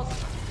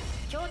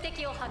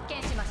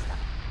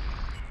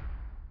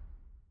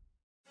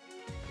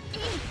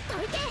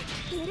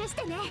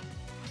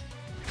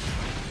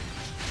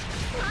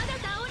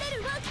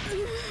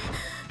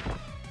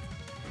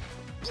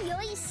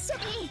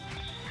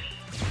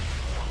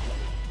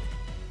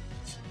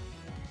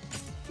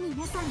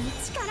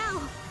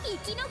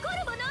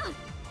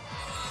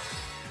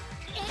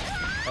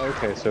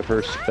 Okay, so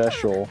her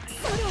special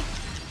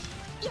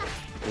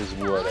is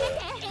what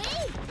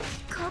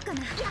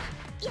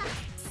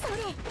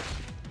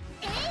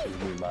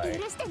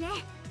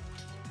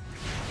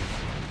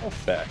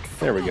effect.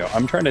 There we go.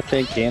 I'm trying to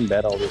think and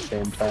battle at the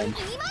same time.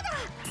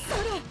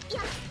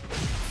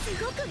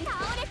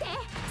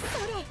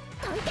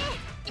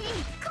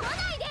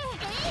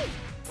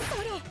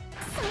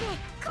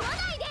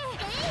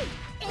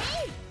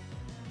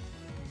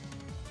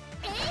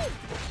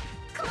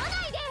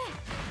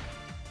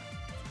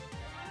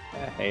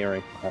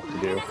 Airing have to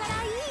do.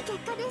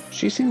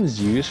 She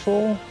seems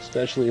useful,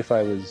 especially if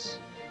I was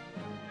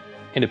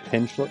in a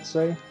pinch, let's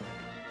say.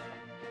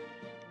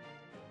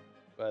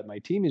 But my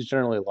team is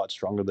generally a lot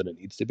stronger than it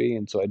needs to be,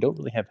 and so I don't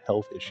really have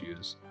health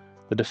issues.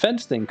 The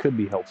defense thing could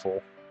be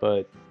helpful,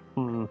 but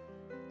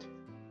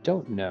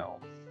don't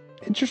know.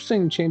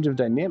 Interesting change of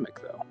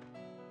dynamic, though.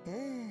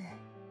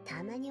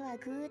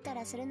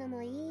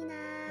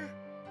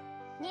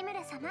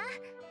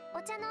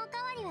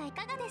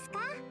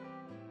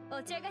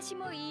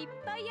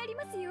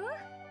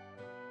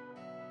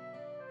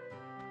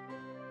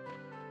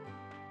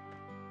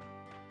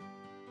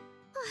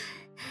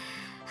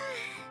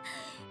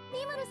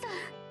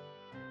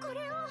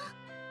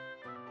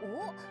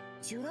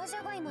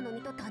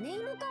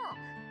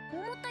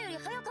 思ったより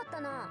早かった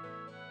な。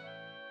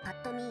ぱっ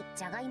と見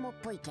じゃがいもっ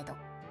ぽいけど。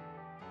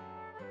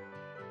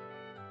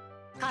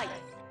はい。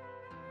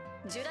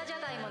ジュラジャ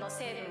ガイモの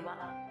成分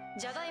は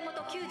ジャガイモ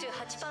と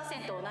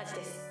 98% 同じ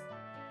です。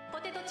ポ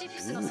テトチッ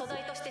プスの素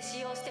材として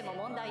使用しても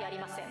問題あり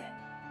ません。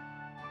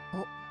お、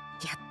やっ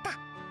た。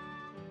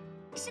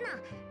シュナ、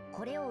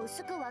これを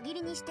薄く輪切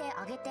りにして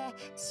揚げて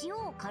塩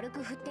を軽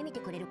く振ってみて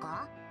くれる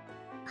か？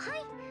は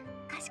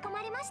い、かしこ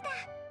まりました。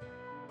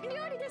料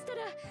理でした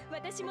ら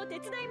私も手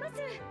伝います。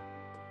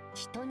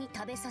人に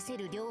食べさせ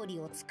る料理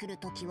を作る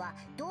ときは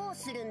どう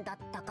するんだっ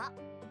たか？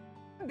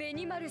ベ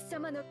ニマル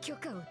様の許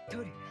可を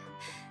取る。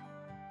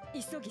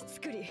急ぎ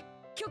作り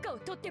許可を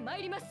取ってま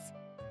いります。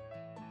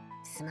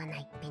すまな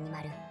いベニ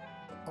マル、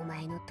お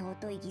前の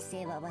尊い犠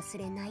牲は忘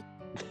れない。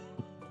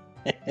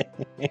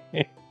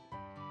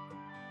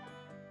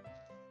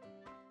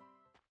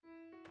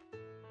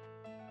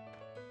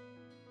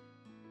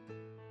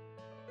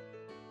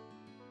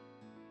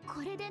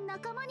これで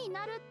仲間に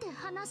なるって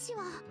話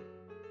は。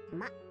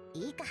ま、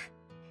いいか。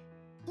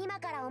今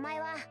からお前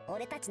は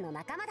俺たちの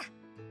仲間だ。やっ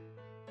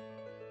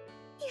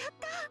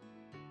た。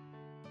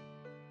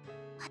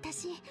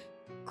私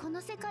こ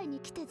の世界に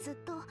来てずっ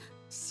と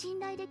信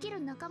頼できる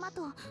仲間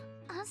と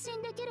安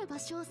心できる場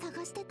所を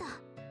探してた。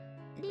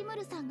リム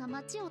ルさんが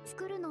街を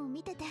作るのを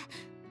見てて、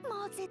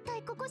もう絶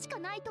対ここしか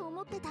ないと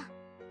思ってた。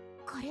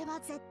これは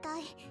絶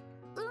対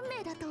運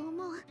命だと思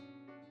う。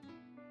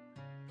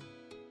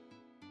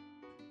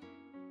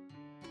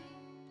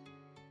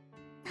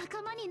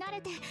仲間にな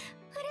れて嬉し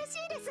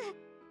いです。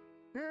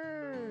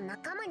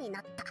仲間にな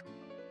った。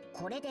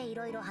これでい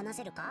ろいろ話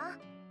せるか？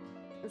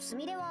す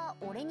みれは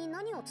俺に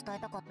何を伝え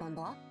たかったん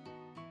だ？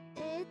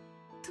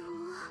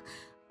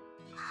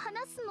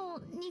話すの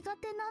苦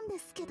手なんで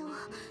すけど、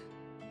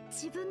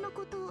自分の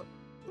ことを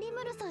リ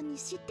ムルさんに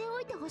知ってお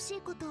いてほし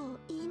いことを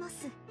言いま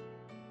す。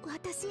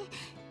私、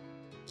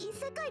異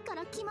世界か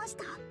ら来まし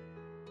た。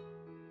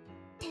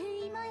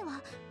転移前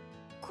は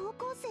高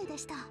校生で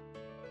した。や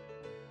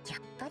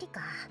っぱり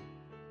か。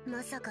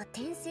まさか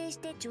転生し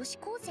て女子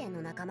高生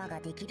の仲間が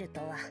できる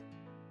とは。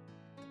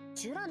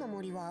ジュラの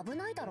森は危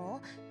ないだろ？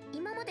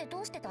今まで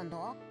どうしてたん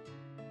だ？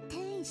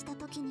転移した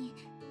時に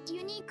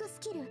ユニークス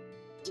キル、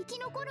生き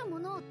残るも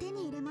のを手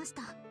に入れまし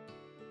た。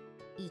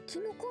生き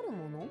残る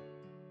もの？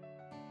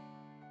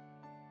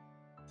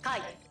は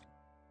い。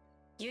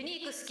ユ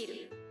ニークスキル、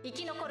生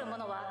き残るも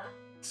のは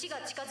死が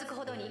近づく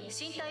ほどに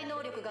身体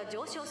能力が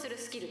上昇する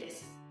スキルで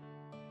す。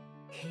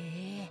へ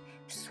え、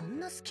そん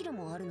なスキル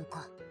もあるの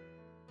か。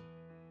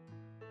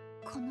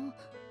この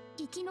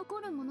生き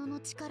残るものの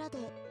力で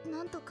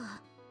なんと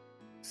か。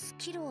ス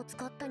キルを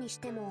使ったにし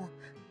ても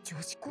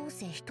女子高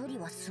生一人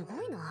はす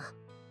ごいな。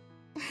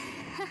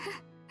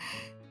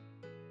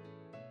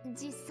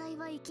実際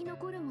は生き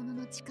残るもの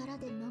の力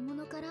で魔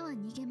物からは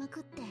逃げまく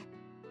って、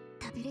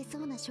食べれそ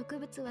うな植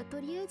物はと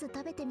りあえず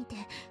食べてみて、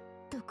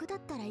毒だっ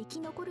たら生き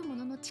残るも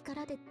のの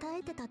力で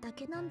耐えてただ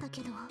けなんだ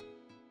けど。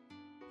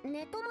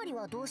寝泊まり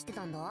はどうして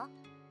たんだ？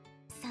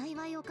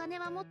幸いお金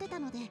は持ってた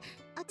ので、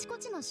あちこ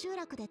ちの集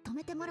落で泊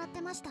めてもらっ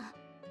てました。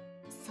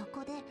そ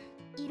こで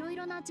いろい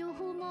ろな情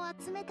報も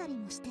集めたり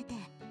もしてて、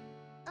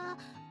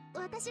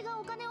私が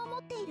お金を持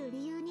っている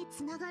理由に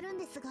つながるん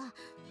ですが、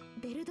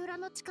ベルドラ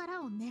の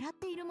力を狙っ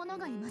ている者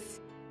がいま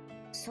す。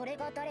それ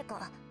が誰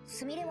か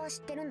すみれは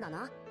知ってるんだ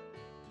な。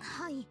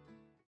はい。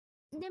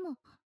でも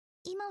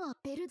今は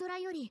ベルドラ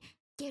より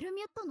ゲル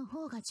ミュットの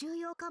方が重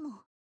要か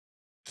も。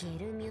ゲ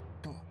ルミュッ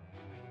ト、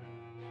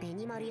ベ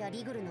ニマルや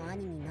リグルの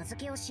兄に名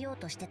付けをしよう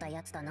としてた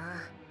やつだ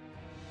な。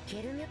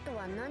ゲルミュット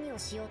は何を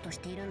しようとし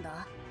ているん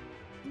だ？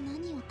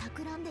何を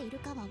企んでいる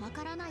かはわ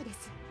からないで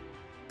す。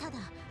ただ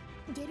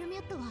ゲルミュ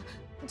ットは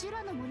ジュ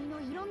ラの森の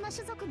いろんな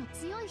種族の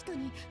強い人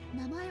に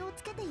名前を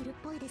付けているっ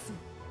ぽいです。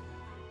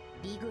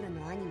リグル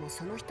の兄も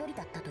その一人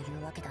だったとい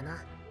うわけだ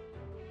な。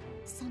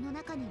その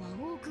中には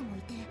オークも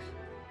いて、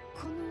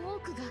このオ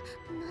ークが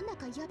なんだ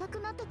かヤバく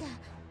なってて、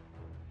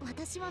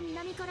私は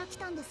南から来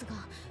たんですが、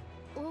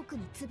オーク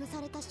に潰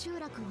された集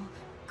落を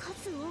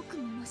数多く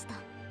見ました。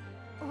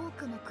オー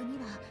クの国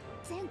は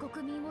全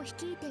国民を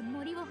率いて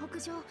森を北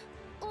上、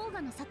オー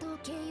ガの里を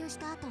経由し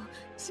た後、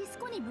シス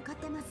コに向かっ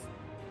てます。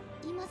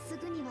今す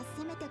ぐには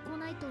攻めてこ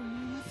ないと思い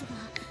ますが、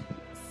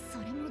そ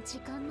れも時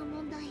間の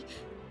問題。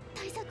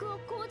対策を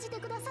講じて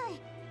ください。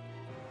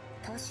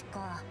確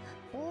か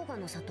オーガ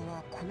の里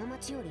はこの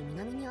町より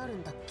南にある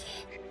んだっ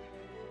け？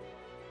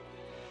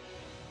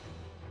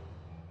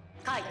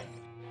はい。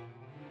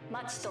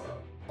町と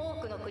オ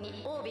ークの国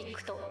オービッ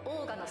クと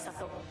オーガの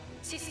里、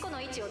シスコ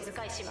の位置を図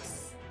解しま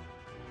す。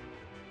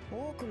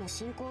オークの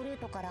進行ルー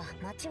トから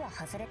町は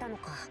外れたの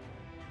か。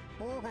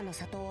オーガの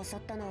里を襲っ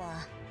たの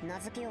は名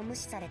付けを無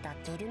視された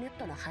ゲルミュッ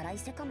トの腹い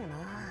せかもな。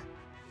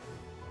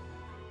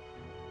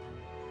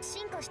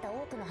進化した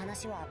オークの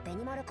話はベ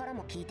ニマルから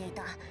も聞いてい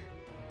た。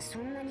そ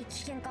んなに危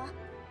険か？はい。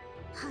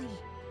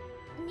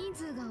人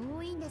数が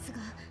多いんですが、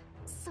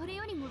それ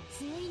よりも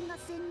全員が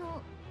洗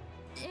脳、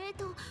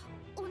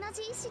同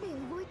じ意志で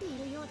動いて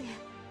いるようで、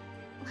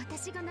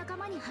私が仲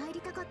間に入り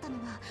たかったの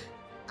は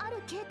ある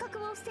計画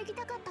を防ぎ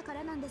たかったか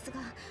らなんですが、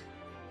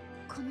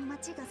この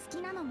町が好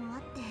きなのもあ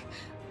って、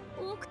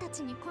オークたち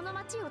にこの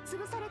町を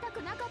潰された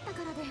くなかったか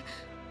らで、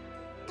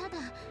た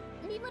だ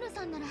リムル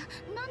さんなら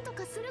何と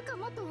かするか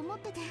もと思っ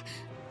てて、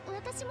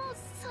私も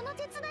その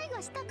手伝い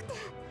がしたくて。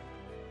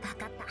分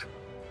かっ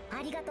た。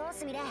ありがとう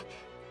すみれ。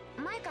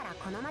前から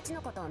この町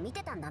のことを見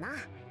てたんだな。は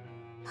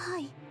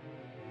い、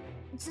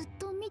ずっ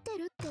と見て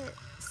るって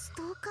ス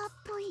トーカーっ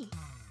ぽい。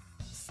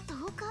スト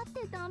ーカーっ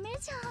てダメ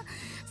じゃん。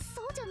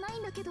そうじゃない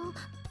んだけど、ど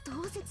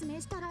う説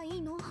明したらい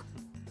いの？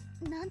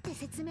なんて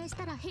説明し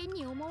たら変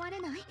に思わ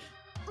れない？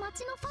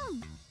町のファ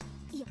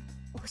ン、いや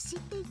推しっ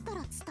て言った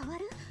ら伝わ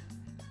る？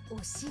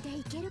推しで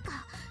いける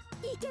か？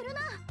いける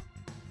な。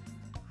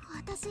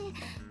私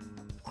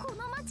こ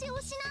の町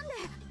推しなんで。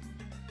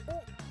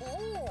お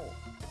お。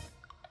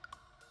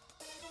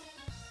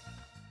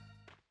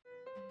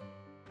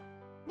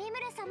リム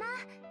ル様、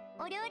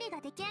お料理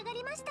が出来上が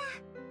りました。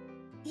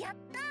やっ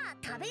た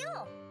ー、食べ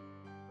よう。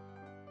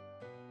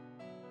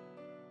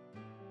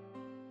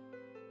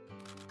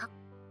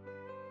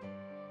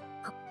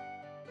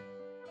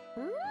う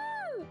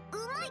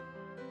まい。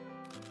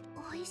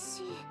おい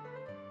しい。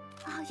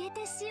揚げ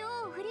て塩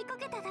を振りか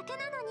けただけ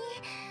なのに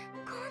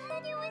こんな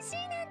に美味しい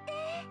なんて。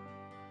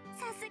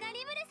さすが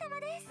リムル様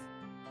です。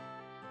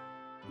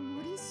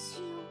のり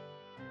塩。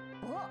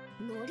お、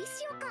のり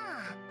塩か。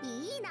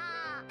いいな。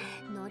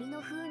海苔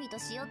の風味と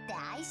塩って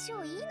相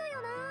性いいの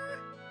よな。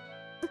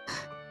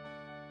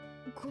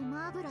ご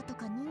ま油と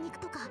かニンニク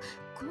とか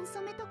コン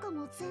ソメとか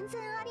も全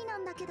然ありな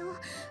んだけど、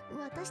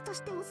私と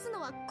して推すの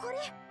はこれ。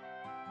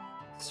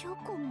チョ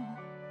コも。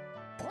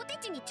ポテ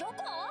チにチョコ？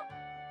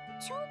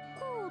チョ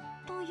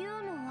コという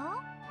の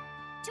は？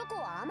チョコ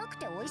は甘く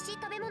て美味しい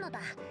食べ物だ。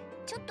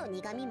ちょっと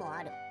苦味も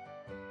ある。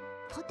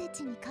ポテ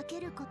チにかけ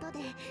ることで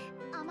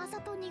甘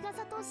さと苦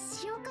さと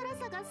塩辛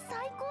さが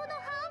最高の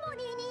ハーモ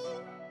ニ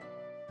ーに。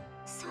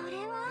そ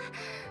れは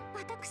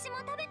私も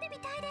食べてみ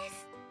たいで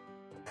す。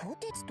ポ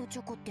テチとチ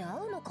ョコって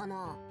合うのか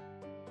な？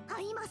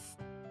合います。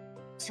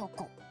チョ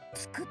コ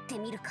作って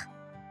みるか。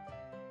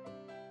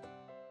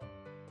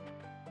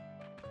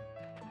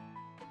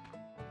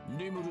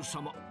リムル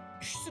様、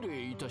失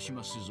礼いたし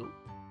ますぞ。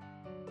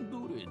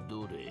どれ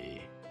ど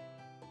れ。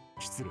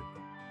失礼。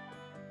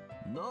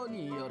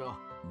何やら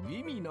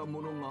美味な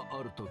ものが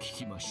あると聞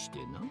きまして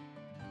な。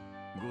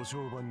ご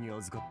商売に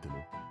預かって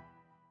も。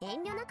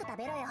遠慮なく食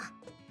べろよ。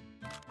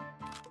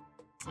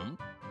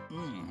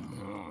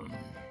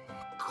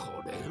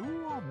これ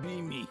は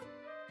美味。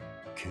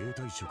携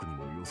帯食に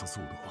も良さ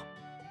そうだ。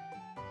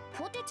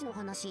ポテチの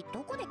話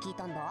どこで聞い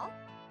たんだ？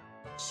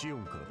シオ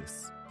ンからで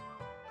す。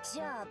じ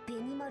ゃあベ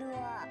ニマル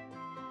は。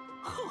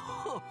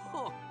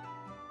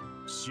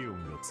シオ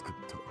ンが作っ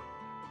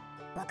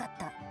た。わかっ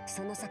た。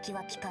その先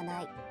は聞か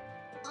ない。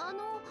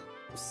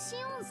シ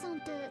オンさん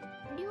って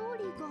料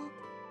理が。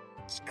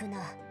聞くな、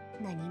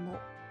何も。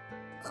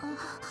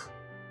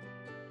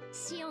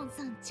シオン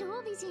さん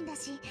超美人だ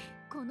し、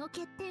この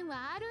欠点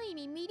はある意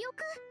味魅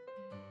力。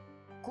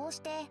こう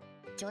して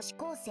女子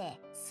高生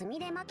スミ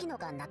レマキノ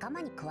が仲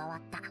間に加わ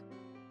った。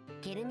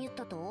ゲルミュッ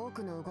トとオー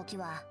クの動き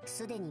は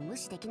すでに無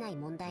視できない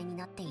問題に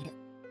なっている。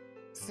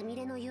スミ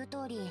レの言う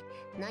通り、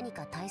何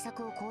か対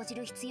策を講じ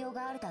る必要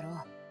があるだろう。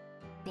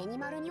ベニ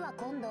マルには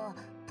今度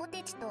ポ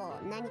テチと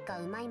何か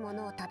うまいも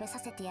のを食べさ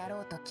せてや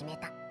ろうと決め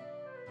た。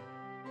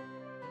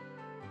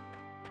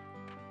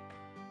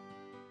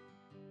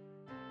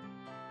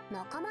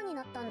仲間に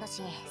なったんだ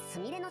し、ス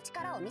ミレの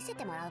力を見せ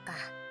てもらうか。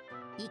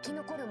生き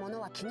残るもの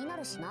は気にな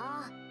るしな。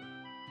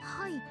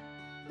はい。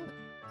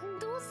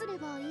どうすれ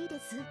ばいいで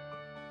す？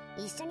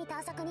一緒に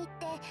探索に行っ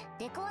て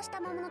出くわした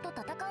魔物と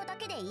戦うだ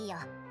けでいいよ。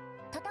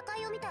戦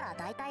いを見たら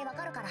大体わ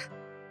かるから。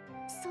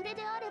それ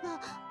であれ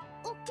ば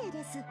OK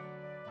です。よ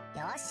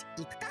し、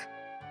行くか。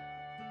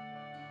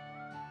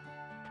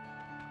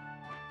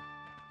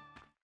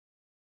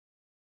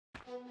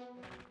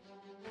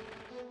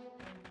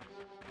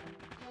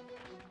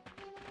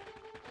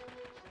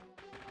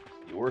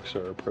The orcs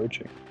are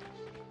approaching.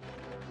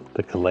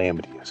 The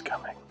calamity is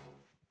coming.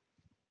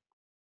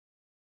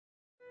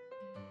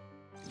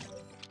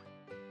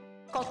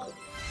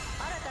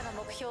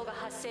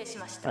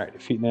 Alright,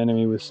 defeat an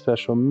enemy with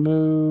special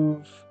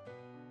move.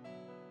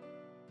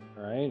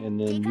 Alright, and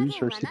then use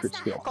her secret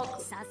skill.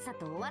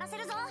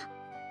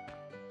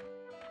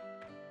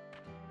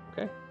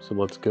 Okay, so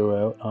let's go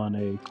out on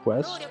a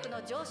quest.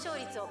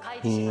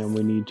 And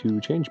we need to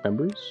change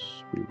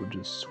members. We will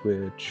just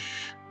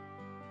switch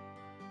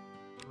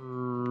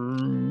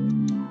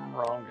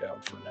wrong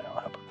out for now.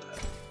 How about that?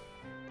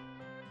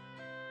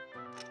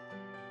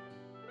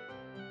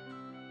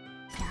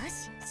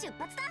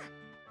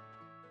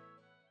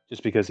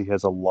 Just because he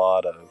has a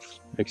lot of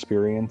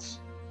experience.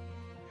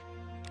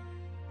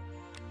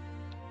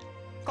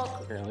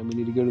 Apparently we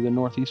need to go to the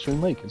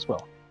northeastern lake as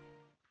well.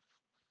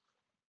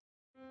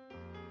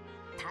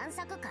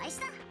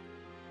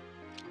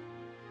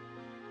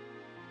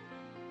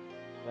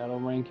 Battle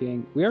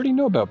ranking. We already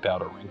know about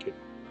battle ranking.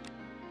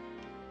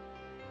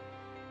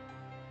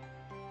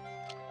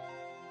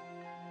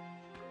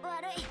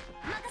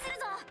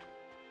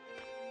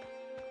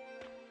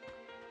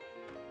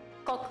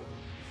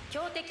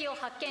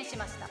 発見し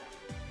ました。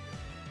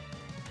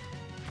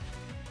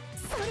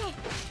それ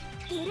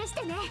許し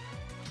てね。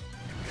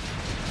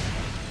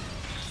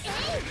えいえ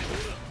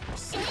い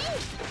それ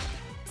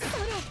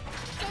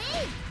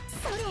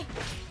それ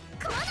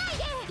来ない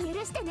で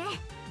許してね。い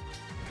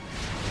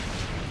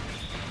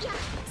や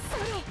そ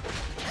れ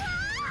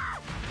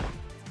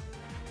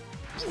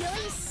よい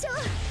しょ。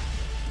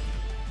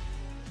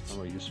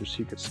I'm gonna use your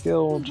secret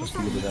skill just to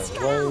get it out of the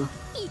way.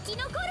 生き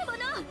残るもの。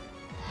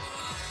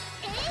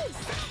えい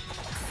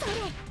それ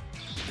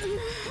い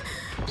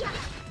や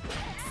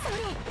それ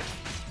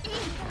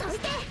どい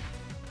て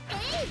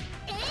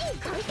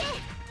どいて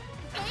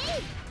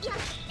いや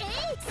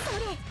そ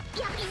れい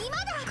や今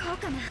だこう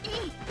かな。倒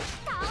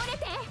れ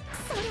て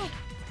それ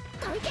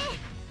どいて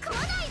来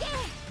ないで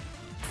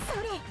そ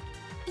れ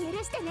許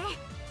してね。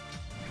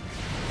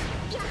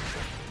いや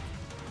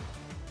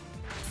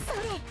それ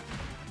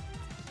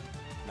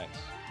Nice.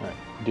 Alright,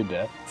 did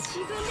that. 自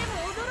分でも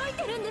驚い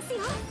てるんですよ。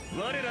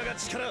我らが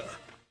力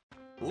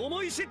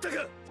思い知った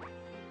か。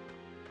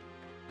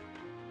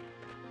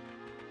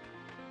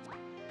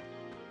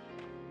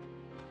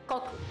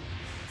告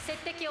接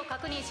敵を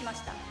確認しま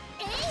した。そ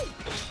れ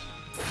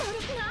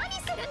何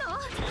するの。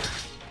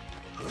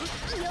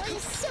よい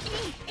しょ。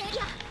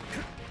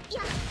い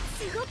や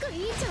すごく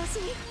いい調子。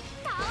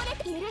倒れ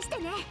て許して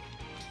ね。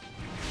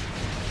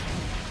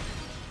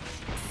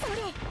それ来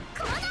な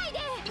いで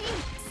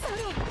それ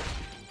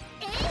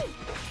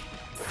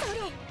それ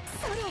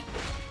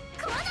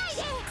来ない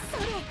でそ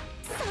れど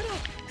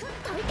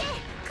いて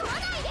来ない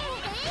で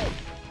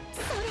そ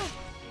れ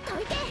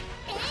どいて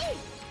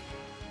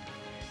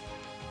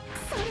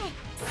それ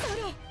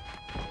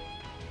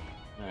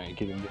Alright,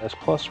 getting the S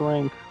plus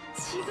rank.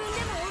 自分でも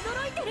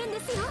驚いてるんで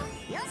すよ。よ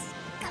し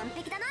完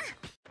璧だな。こ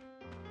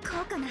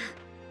うかな。い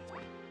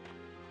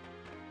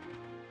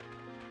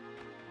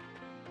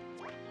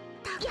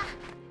や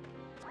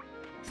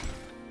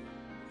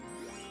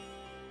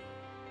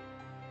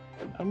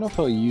I don't know if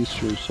I'll use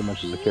her so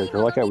much as a character.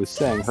 Like I was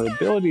saying, her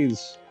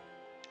abilities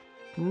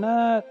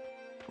not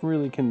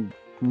really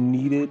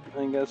needed,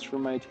 I guess, for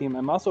my team.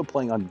 I'm also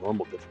playing on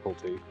normal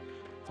difficulty.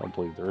 I don't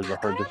believe there is a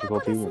hard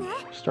difficulty when we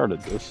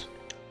started this.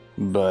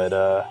 But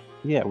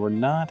yeah, we're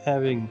not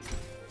having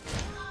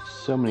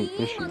so many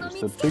issues.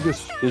 The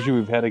biggest issue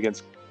we've had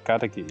against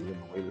Kataki in the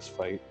latest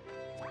fight.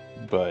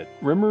 But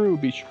rimuru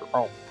would be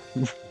strong.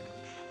 And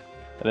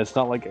it's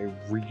not like I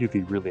really had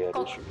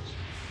issues.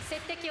 接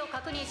敵を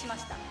確認しま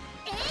した。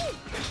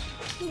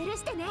許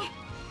してね。いや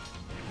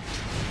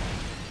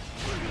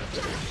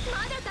ま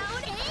だ倒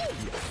れど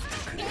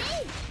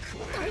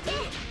いて来ないで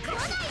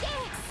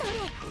それ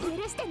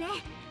許してね。ど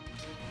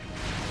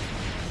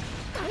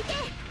いて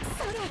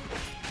それ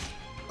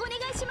お願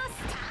いします。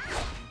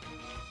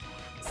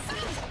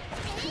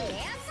クレアサ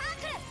ー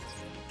クル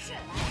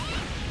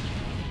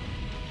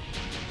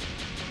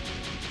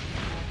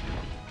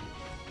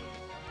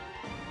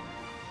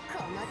こ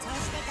の調子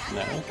でガン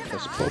ガン Now, いくぞ。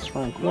 S plus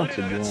rank once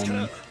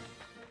again.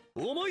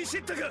 思い知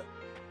ったか。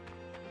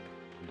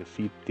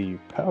 Defeat the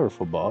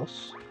powerful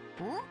boss.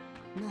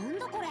 なん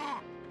だこれ。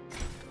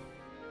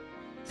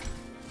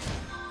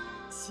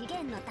資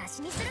源の足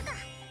しにするか。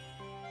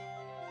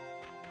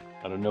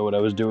 I don't know what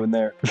I was doing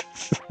there.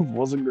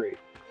 Wasn't great.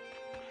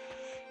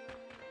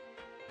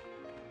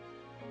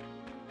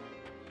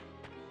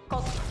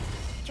 告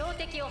強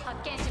敵を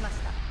発見しまし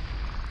た。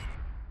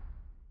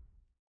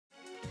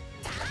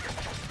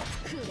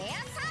クレア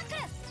サーク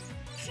ル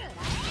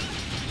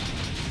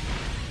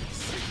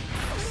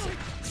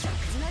食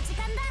事の時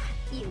間だ。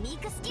ユニ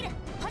ークスキル捕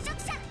食者。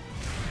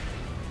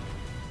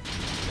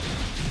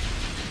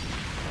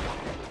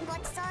ごち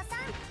そうさん。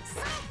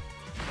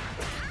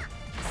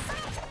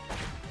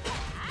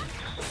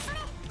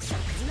食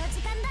事の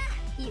時間だ。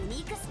ユニ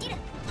ークスキル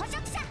捕食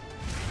者。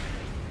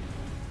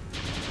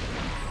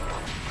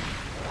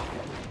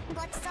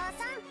ごちそうさん。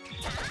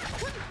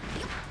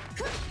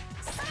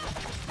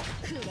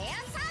クレア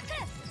サークル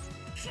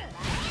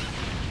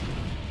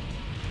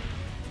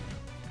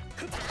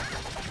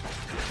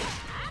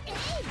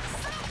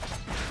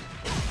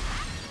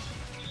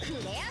ク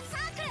レアサー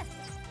クル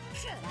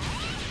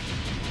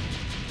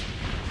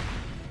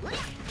うりゃ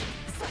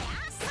そりゃ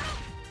それ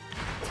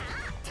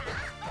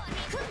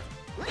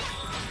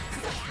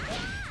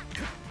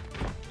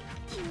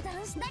油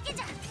断しなきゃ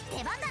じゃ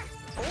出番だ。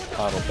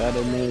 Auto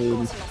battle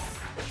mode.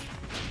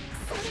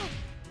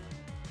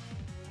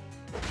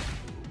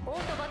 オー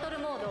トバトル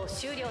モードを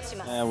終了し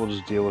ます。 We'll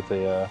just deal with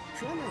a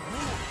ふむふむ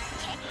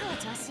結構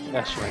調子いいな。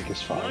 S rank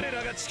is fine. 我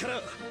らが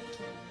力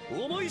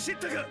思い知っ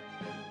たか。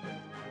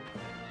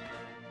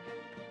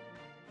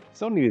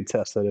 Still need to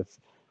test that if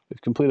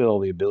we've completed all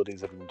the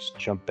abilities, I can just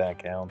jump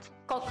back out.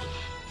 告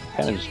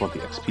Kind of just want the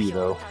XP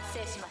though. 達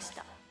成しまし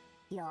た。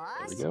よ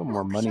There ー we し go,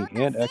 more money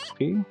and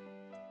XP.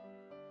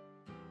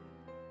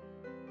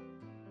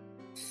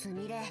 す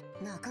みれ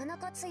なかな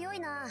か強い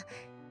な。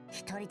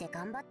一人で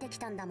頑張ってき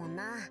たんだもん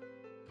な。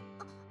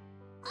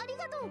あり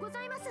がとうご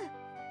ざいます。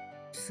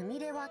すみ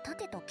れは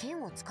盾と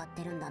剣を使っ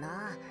てるんだ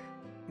な。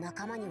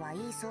仲間には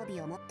いい装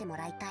備を持っても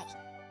らいたい。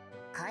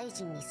カイ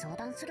ジンに相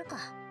談するか。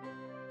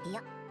い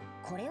や、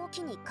これを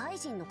機にカイ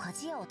ジンの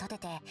鍛冶屋を建て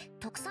て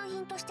特産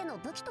品としての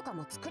武器とか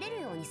も作れ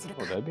るようにする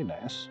か。Oh, that'd be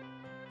nice.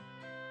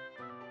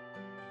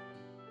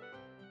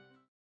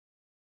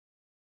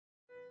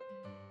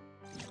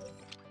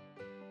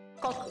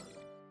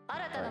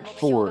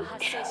 Forge.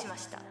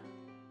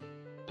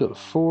 Build a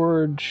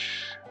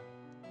forge.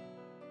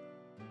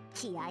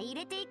 気合い入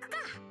れていくか。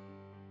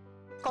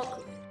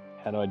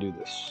 How do I do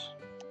this?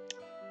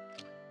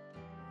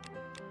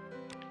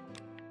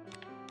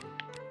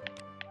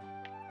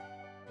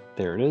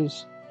 There it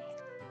is.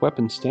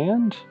 Weapon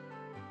stand.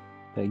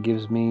 That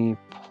gives me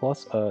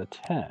plus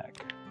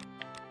attack.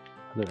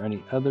 Are there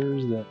any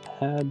others that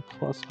had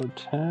plus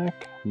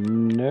attack?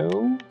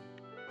 No.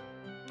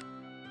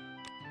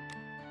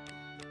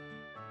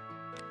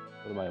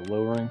 What am I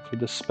lowering for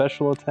the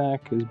special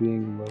attack? Is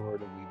being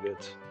lowered a wee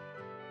bit.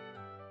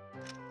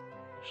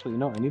 Actually,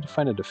 no, I need to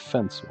find a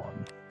defense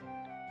one.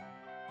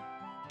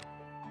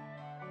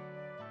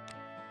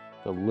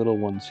 The little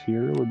ones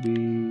here would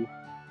be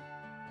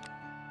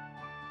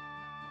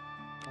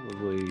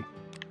probably.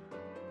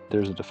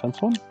 There's a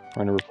defense one.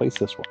 We're gonna replace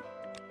this one.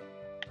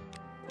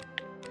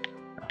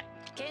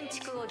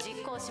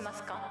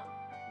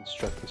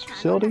 Construct this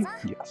facility.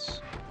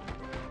 Yes.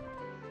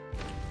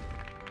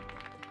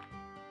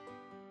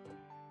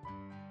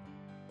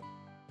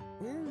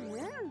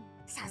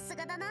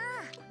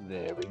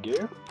 There we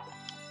go.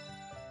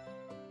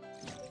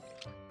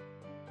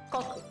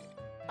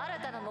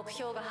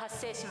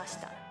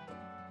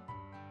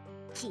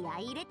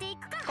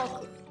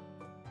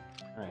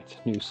 Alright,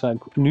 new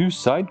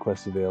side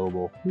quest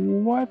available.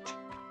 What?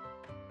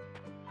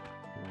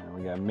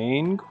 We got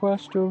main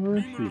quest over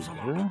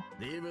here.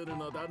 We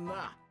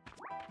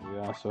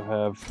also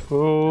have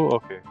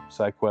okay,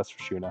 side quest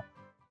for Shuna.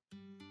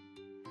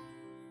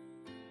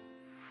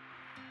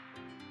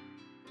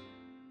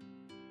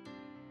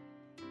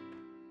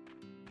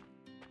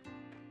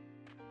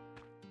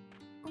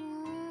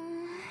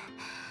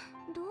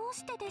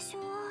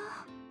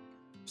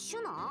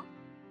 Shuna?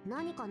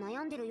 何か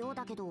悩んでるよう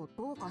だけど、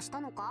どうかし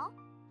たのか？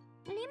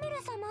リムル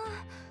様。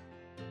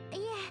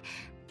いえ、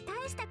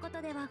大したこ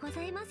とではご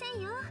ざいませ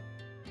んよ。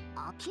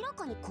明ら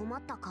かに困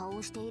った顔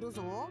をしている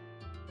ぞ。や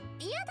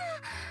だ、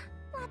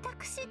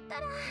私った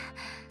ら。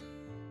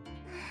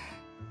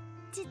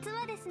実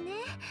はですね、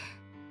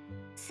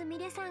すみ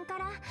れさんか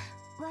らわ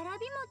ら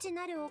び餅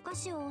なるお菓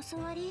子を教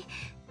わり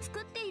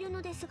作っている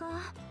のですが、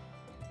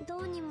ど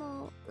うに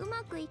もう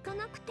まくいか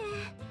なくて。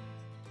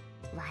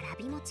わら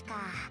び餅か。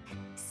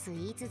スイ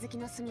ーツ好き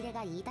のすみれ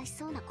が言い出し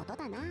そうなこと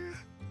だな。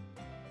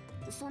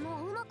そ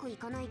のうまくい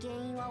かない原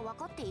因は分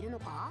かっているの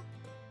か？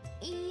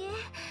いいえ、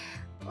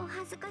お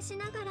恥ずかし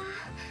ながら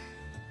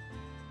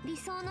理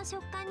想の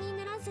食感に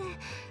ならず苦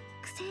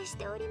戦し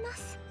ておりま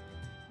す。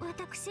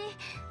私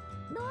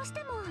どうし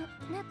ても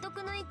納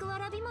得のいくわ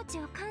らび餅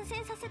を完成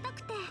させた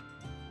くて。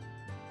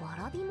わ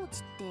らび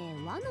餅って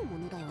和のも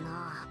のだよ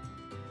な。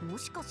も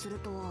しかする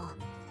と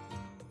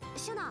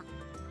シュナ、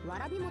わ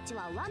らび餅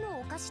は和の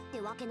お菓子って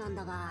わけなん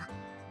だが、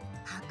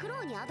白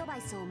老にアドバ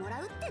イスをも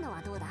らうっての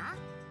はどうだ？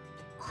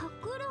白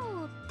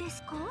老で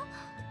すか？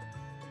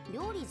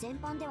料理全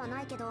般では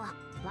ないけど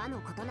和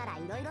のことなら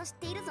いろいろ知っ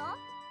ているぞ。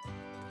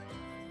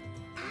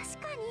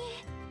確か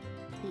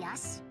に。よ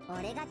し、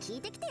俺が聞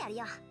いてきてやる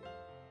よ。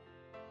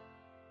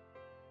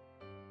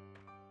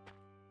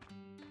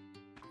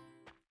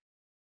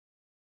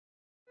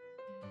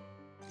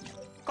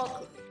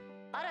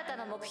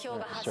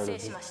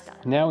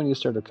Now we need to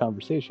start a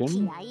conversation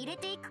with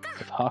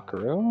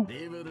Hakuro.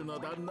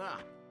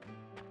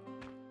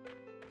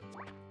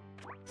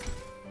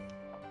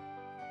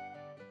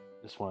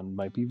 This one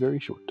might be very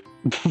short.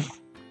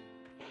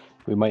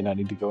 We might not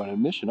need to go on a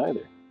mission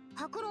either.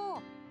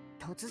 Hakuro,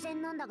 突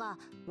然なんだが、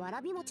わら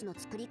び餅の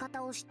作り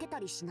方を知ってた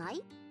りしな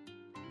い？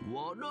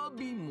わら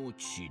び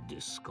餅で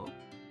すか？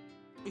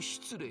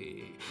失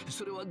礼、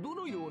それはど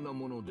のような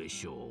もので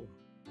しょう？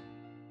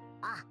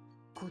あ、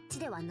こっち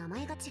では名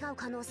前が違う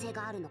可能性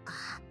があるのか。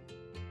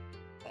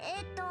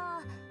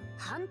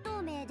半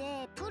透明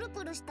でプル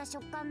プルした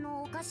食感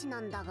のお菓子な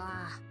んだ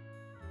が。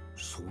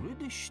それ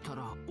でした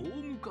ら大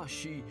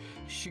昔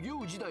修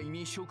行時代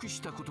に食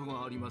したこと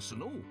があります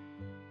の。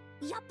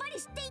やっぱり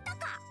知っていた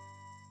か。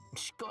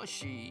しか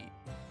し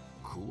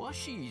詳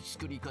しい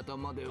作り方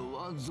まで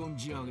は存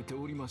じ上げて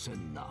おりませ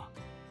んな。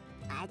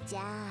あちゃ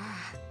ー。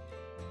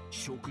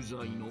食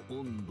材の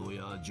温度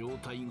や状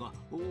態が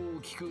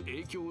大きく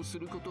影響す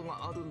ること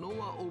があるの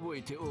は覚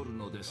えておる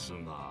のです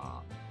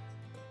が、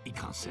い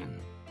かんせん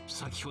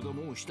先ほど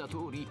申した通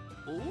り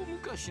大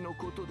昔の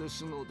ことで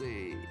すの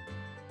で。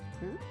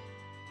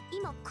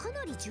今か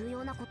なり重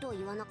要なことを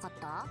言わなかっ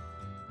た？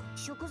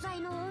食材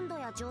の温度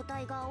や状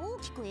態が大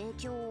きく影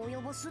響を及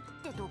ぼすっ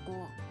てとこ。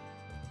こ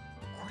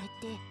れっ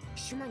て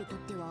シュナにとっ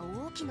ては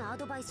大きなア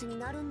ドバイスに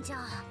なるんじゃ。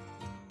あ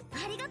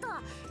りがとう。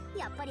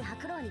やっぱり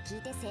白老に聞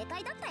いて正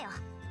解だったよ。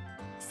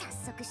早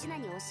速シュナ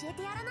に教え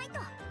てやらないと。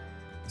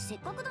せっ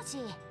かくだし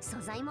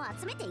素材も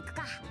集めていく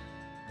か。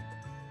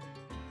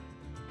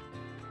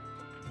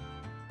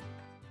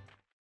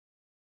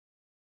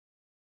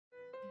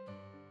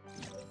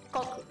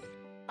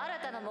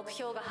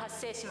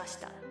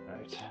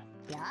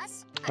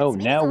Oh,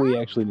 now we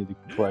actually need to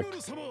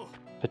collect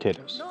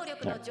potatoes.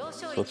 Right.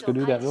 So let's go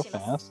do that real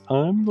fast.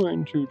 I'm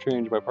going to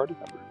change my party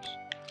members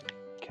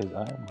because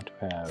I want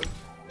to have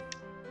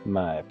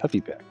my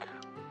puppy back.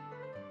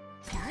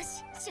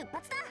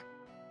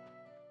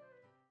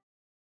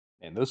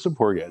 And those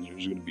support guys are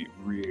just going to be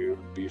real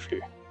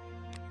beefy.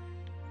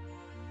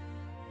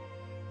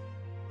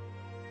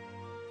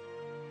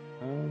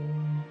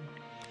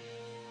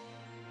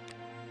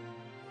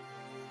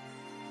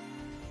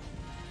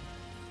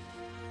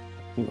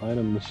 New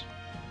items.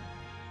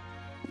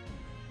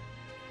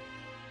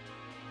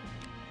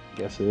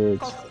 Guess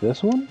it's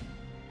this one?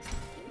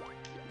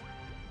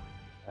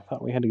 I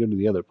thought we had to go to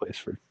the other place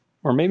for...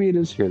 Or maybe it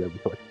is here that we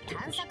collect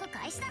potatoes.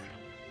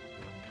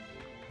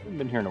 Haven't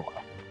been here in a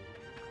while.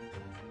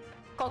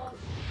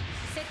 Potatoes.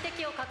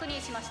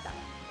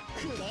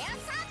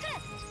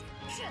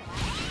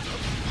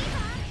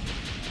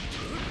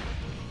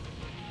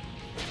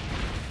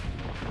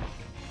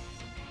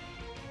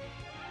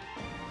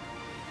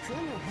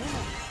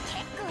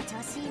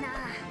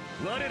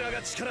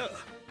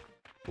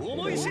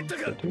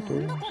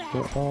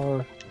 Where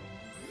are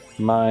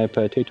my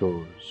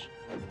potatoes?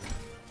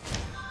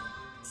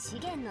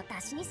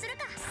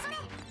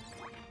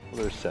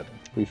 Well, there's 7.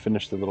 We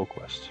finished the little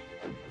quest.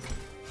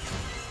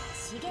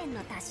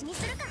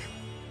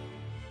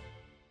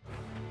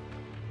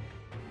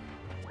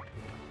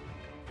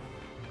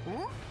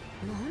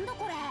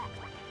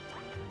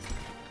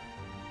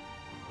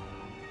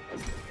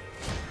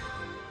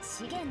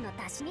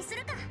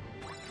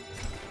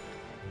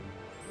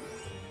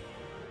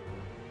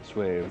 This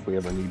way, if we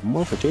ever need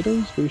more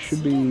potatoes, we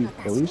should be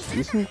at least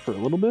decent for a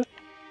little bit.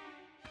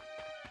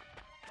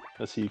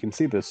 Let's see, you can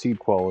see the seed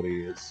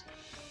quality is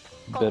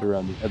better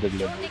on the other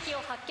levels.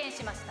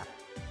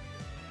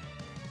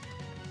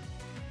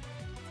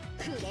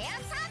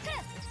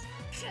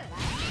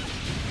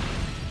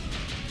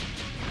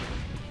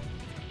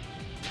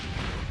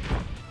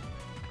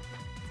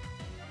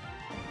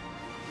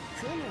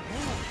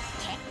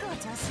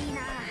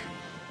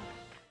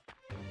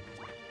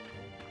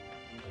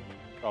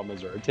 Problem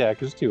is our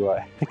attack is too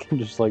high. I can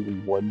just like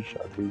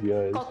one-shot these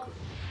guys.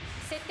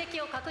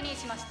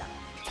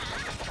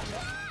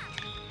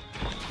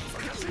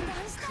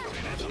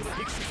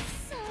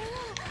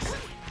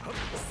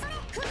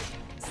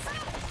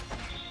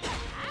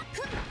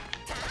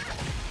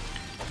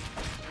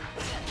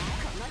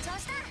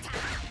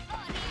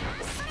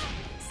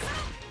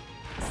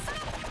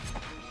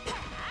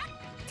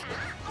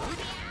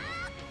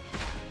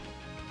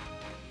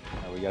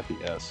 We got the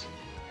S.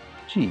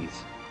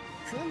 Jeez.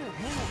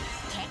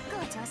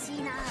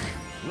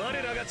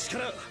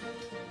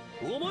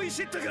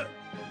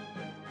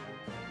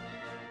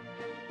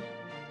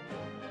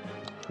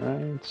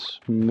 Alright,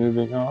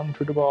 moving on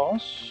to the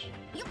boss.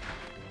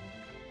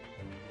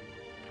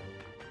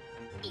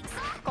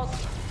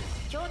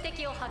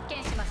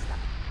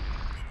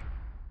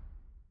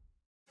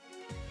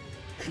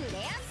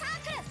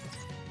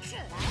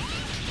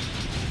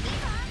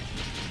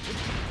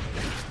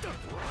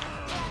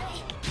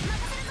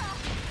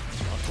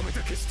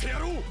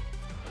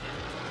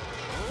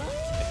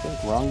 I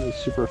think Rung is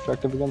super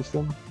effective against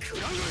them.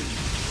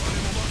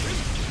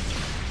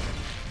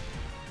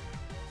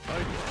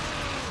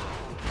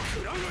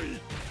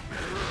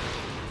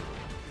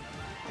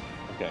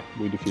 Okay,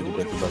 we defeated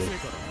everybody.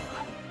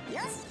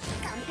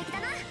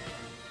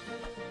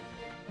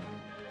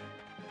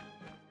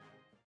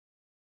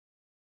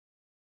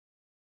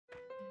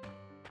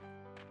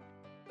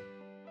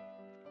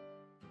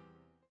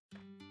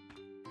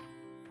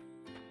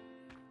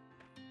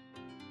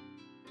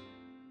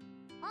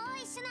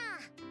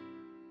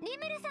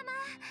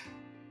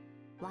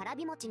わら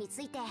び餅に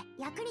ついて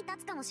役に立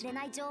つかもしれ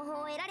ない情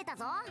報を得られた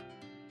ぞ。まあ、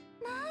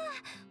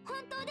本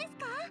当です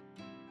か？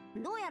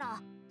どうや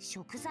ら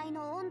食材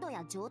の温度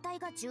や状態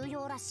が重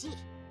要らしい。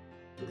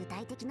具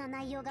体的な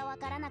内容がわ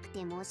からなくて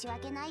申し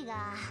訳ない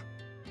が、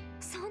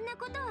そんな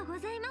ことはご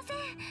ざいません。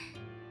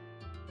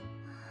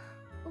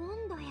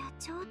温度や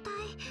状態、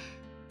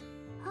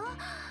あ、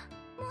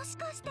もし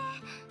かして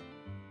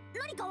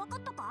何かわか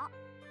ったか？は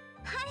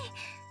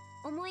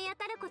い、思い当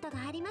たること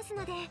があります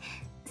ので、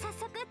早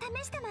速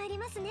試してまいり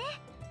ますね。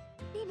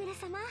リムル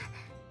様、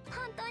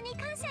本当に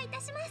感謝い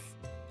たします。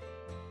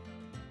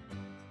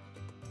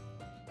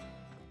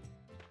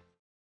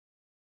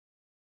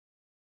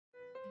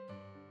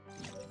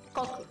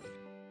国、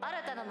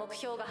新たな目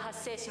標が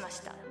発生しまし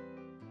た。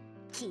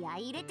気合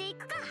い入れてい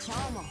くか。今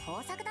日も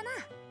豊作だな。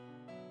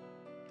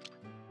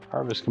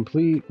Harvest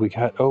complete. We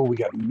got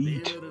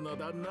meat.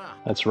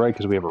 That's right,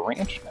 because we have a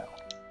ranch now.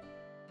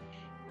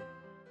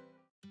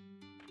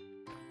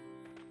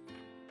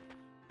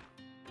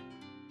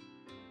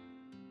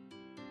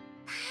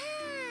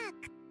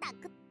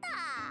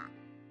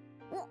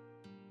 Oh,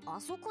 あ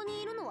そこ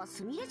にいるのは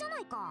スミレじゃな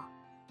いか。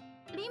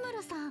リム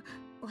ルさん、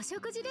お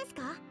食事です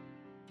か？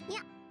い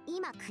や、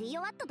今食い終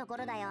わったとこ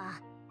ろだよ。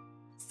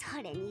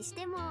それにし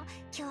ても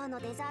今日の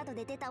デザート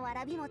で出たわ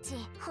らび餅、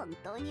本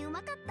当にう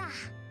まかった。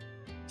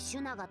シ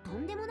ュナがと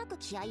んでもなく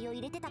気合を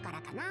入れてたか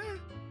らかな。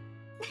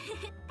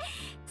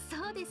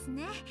そうです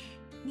ね。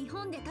日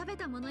本で食べ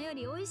たものよ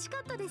り美味しか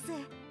ったです。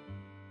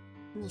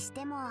にし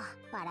てもわ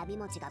らび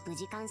餅が無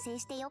事完成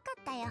してよか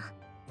ったよ。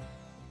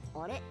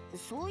あれ、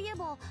そういえ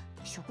ば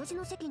食事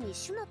の席に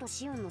シュナと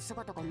シオンの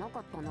姿がなか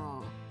った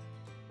な。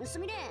す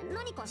みれ、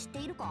何か知って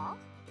いるか？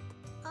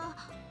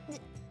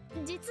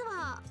実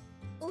は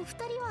お二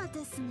人は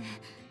ですね、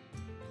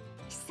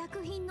試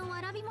作品の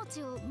わらび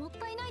餅をもっ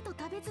たいないと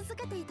食べ続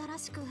けていたら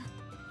しく、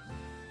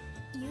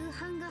夕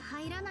飯が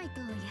入らないと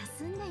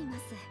休んでいま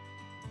す。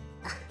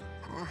あ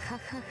はは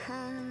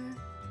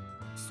は。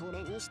そ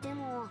れにして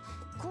も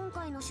今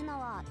回のシュナ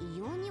は異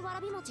様にわ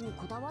らび餅に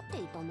こだわっ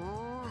ていたな。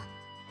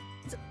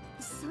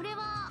それ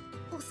は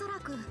おそら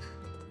く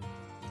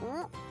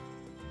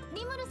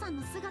リムルさん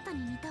の姿に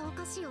似たお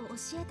菓子を教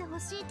えてほ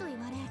しいと言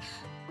わ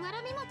れ、わ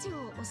らび餅を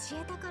教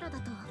えたからだ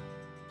と。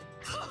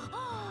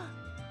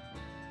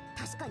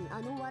確かにあ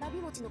のわら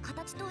び餅の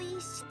形といい、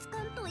質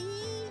感といい、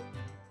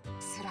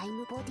スライ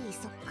ムボディ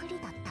そっくり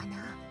だった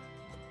な。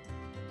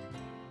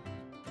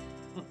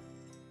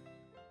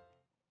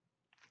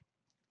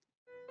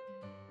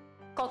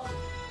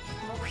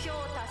目標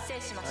を達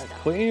成しました。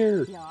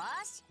Clear! よ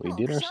し、 We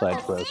did our side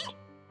quest.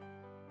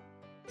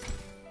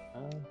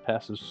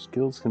 Passive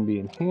skills can be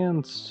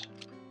enhanced.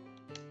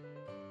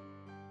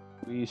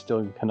 We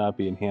still cannot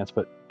be enhanced,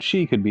 but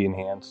she could be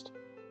enhanced.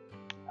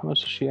 How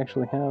much does she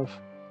actually have?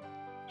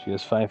 She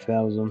has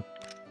 5,000.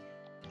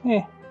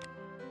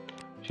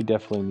 She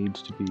definitely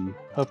needs to be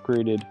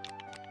upgraded.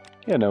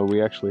 Yeah, no,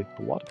 we actually,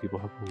 a lot of people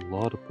have a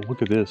lot of,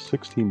 look at this,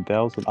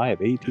 16,000. I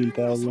have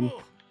 18,000.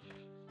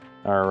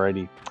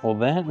 Alrighty, well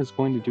that is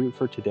going to do it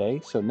for today.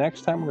 So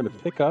next time we're going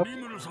to pick up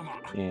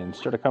and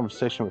start a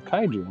conversation with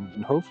Kaiju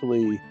and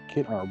hopefully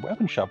get our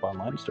weapon shop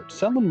online and start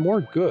selling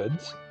more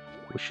goods.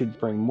 We should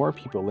bring more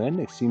people in.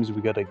 It seems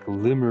we got a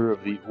glimmer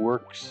of the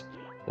orcs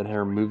that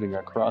are moving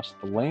across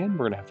the land.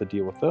 We're going to have to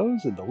deal with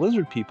those. And the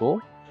lizard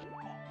people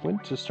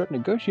went to start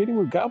negotiating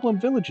with goblin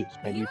villages,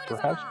 maybe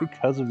perhaps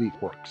because of the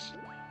orcs.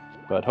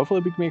 But hopefully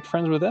we can make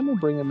friends with them and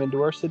bring them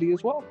into our city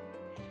as well.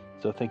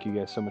 So thank you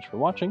guys so much for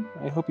watching.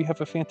 I hope you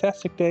have a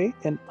fantastic day,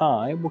 and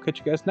I will catch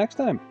you guys next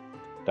time.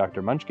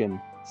 Dr.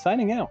 Munchkin,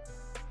 signing out.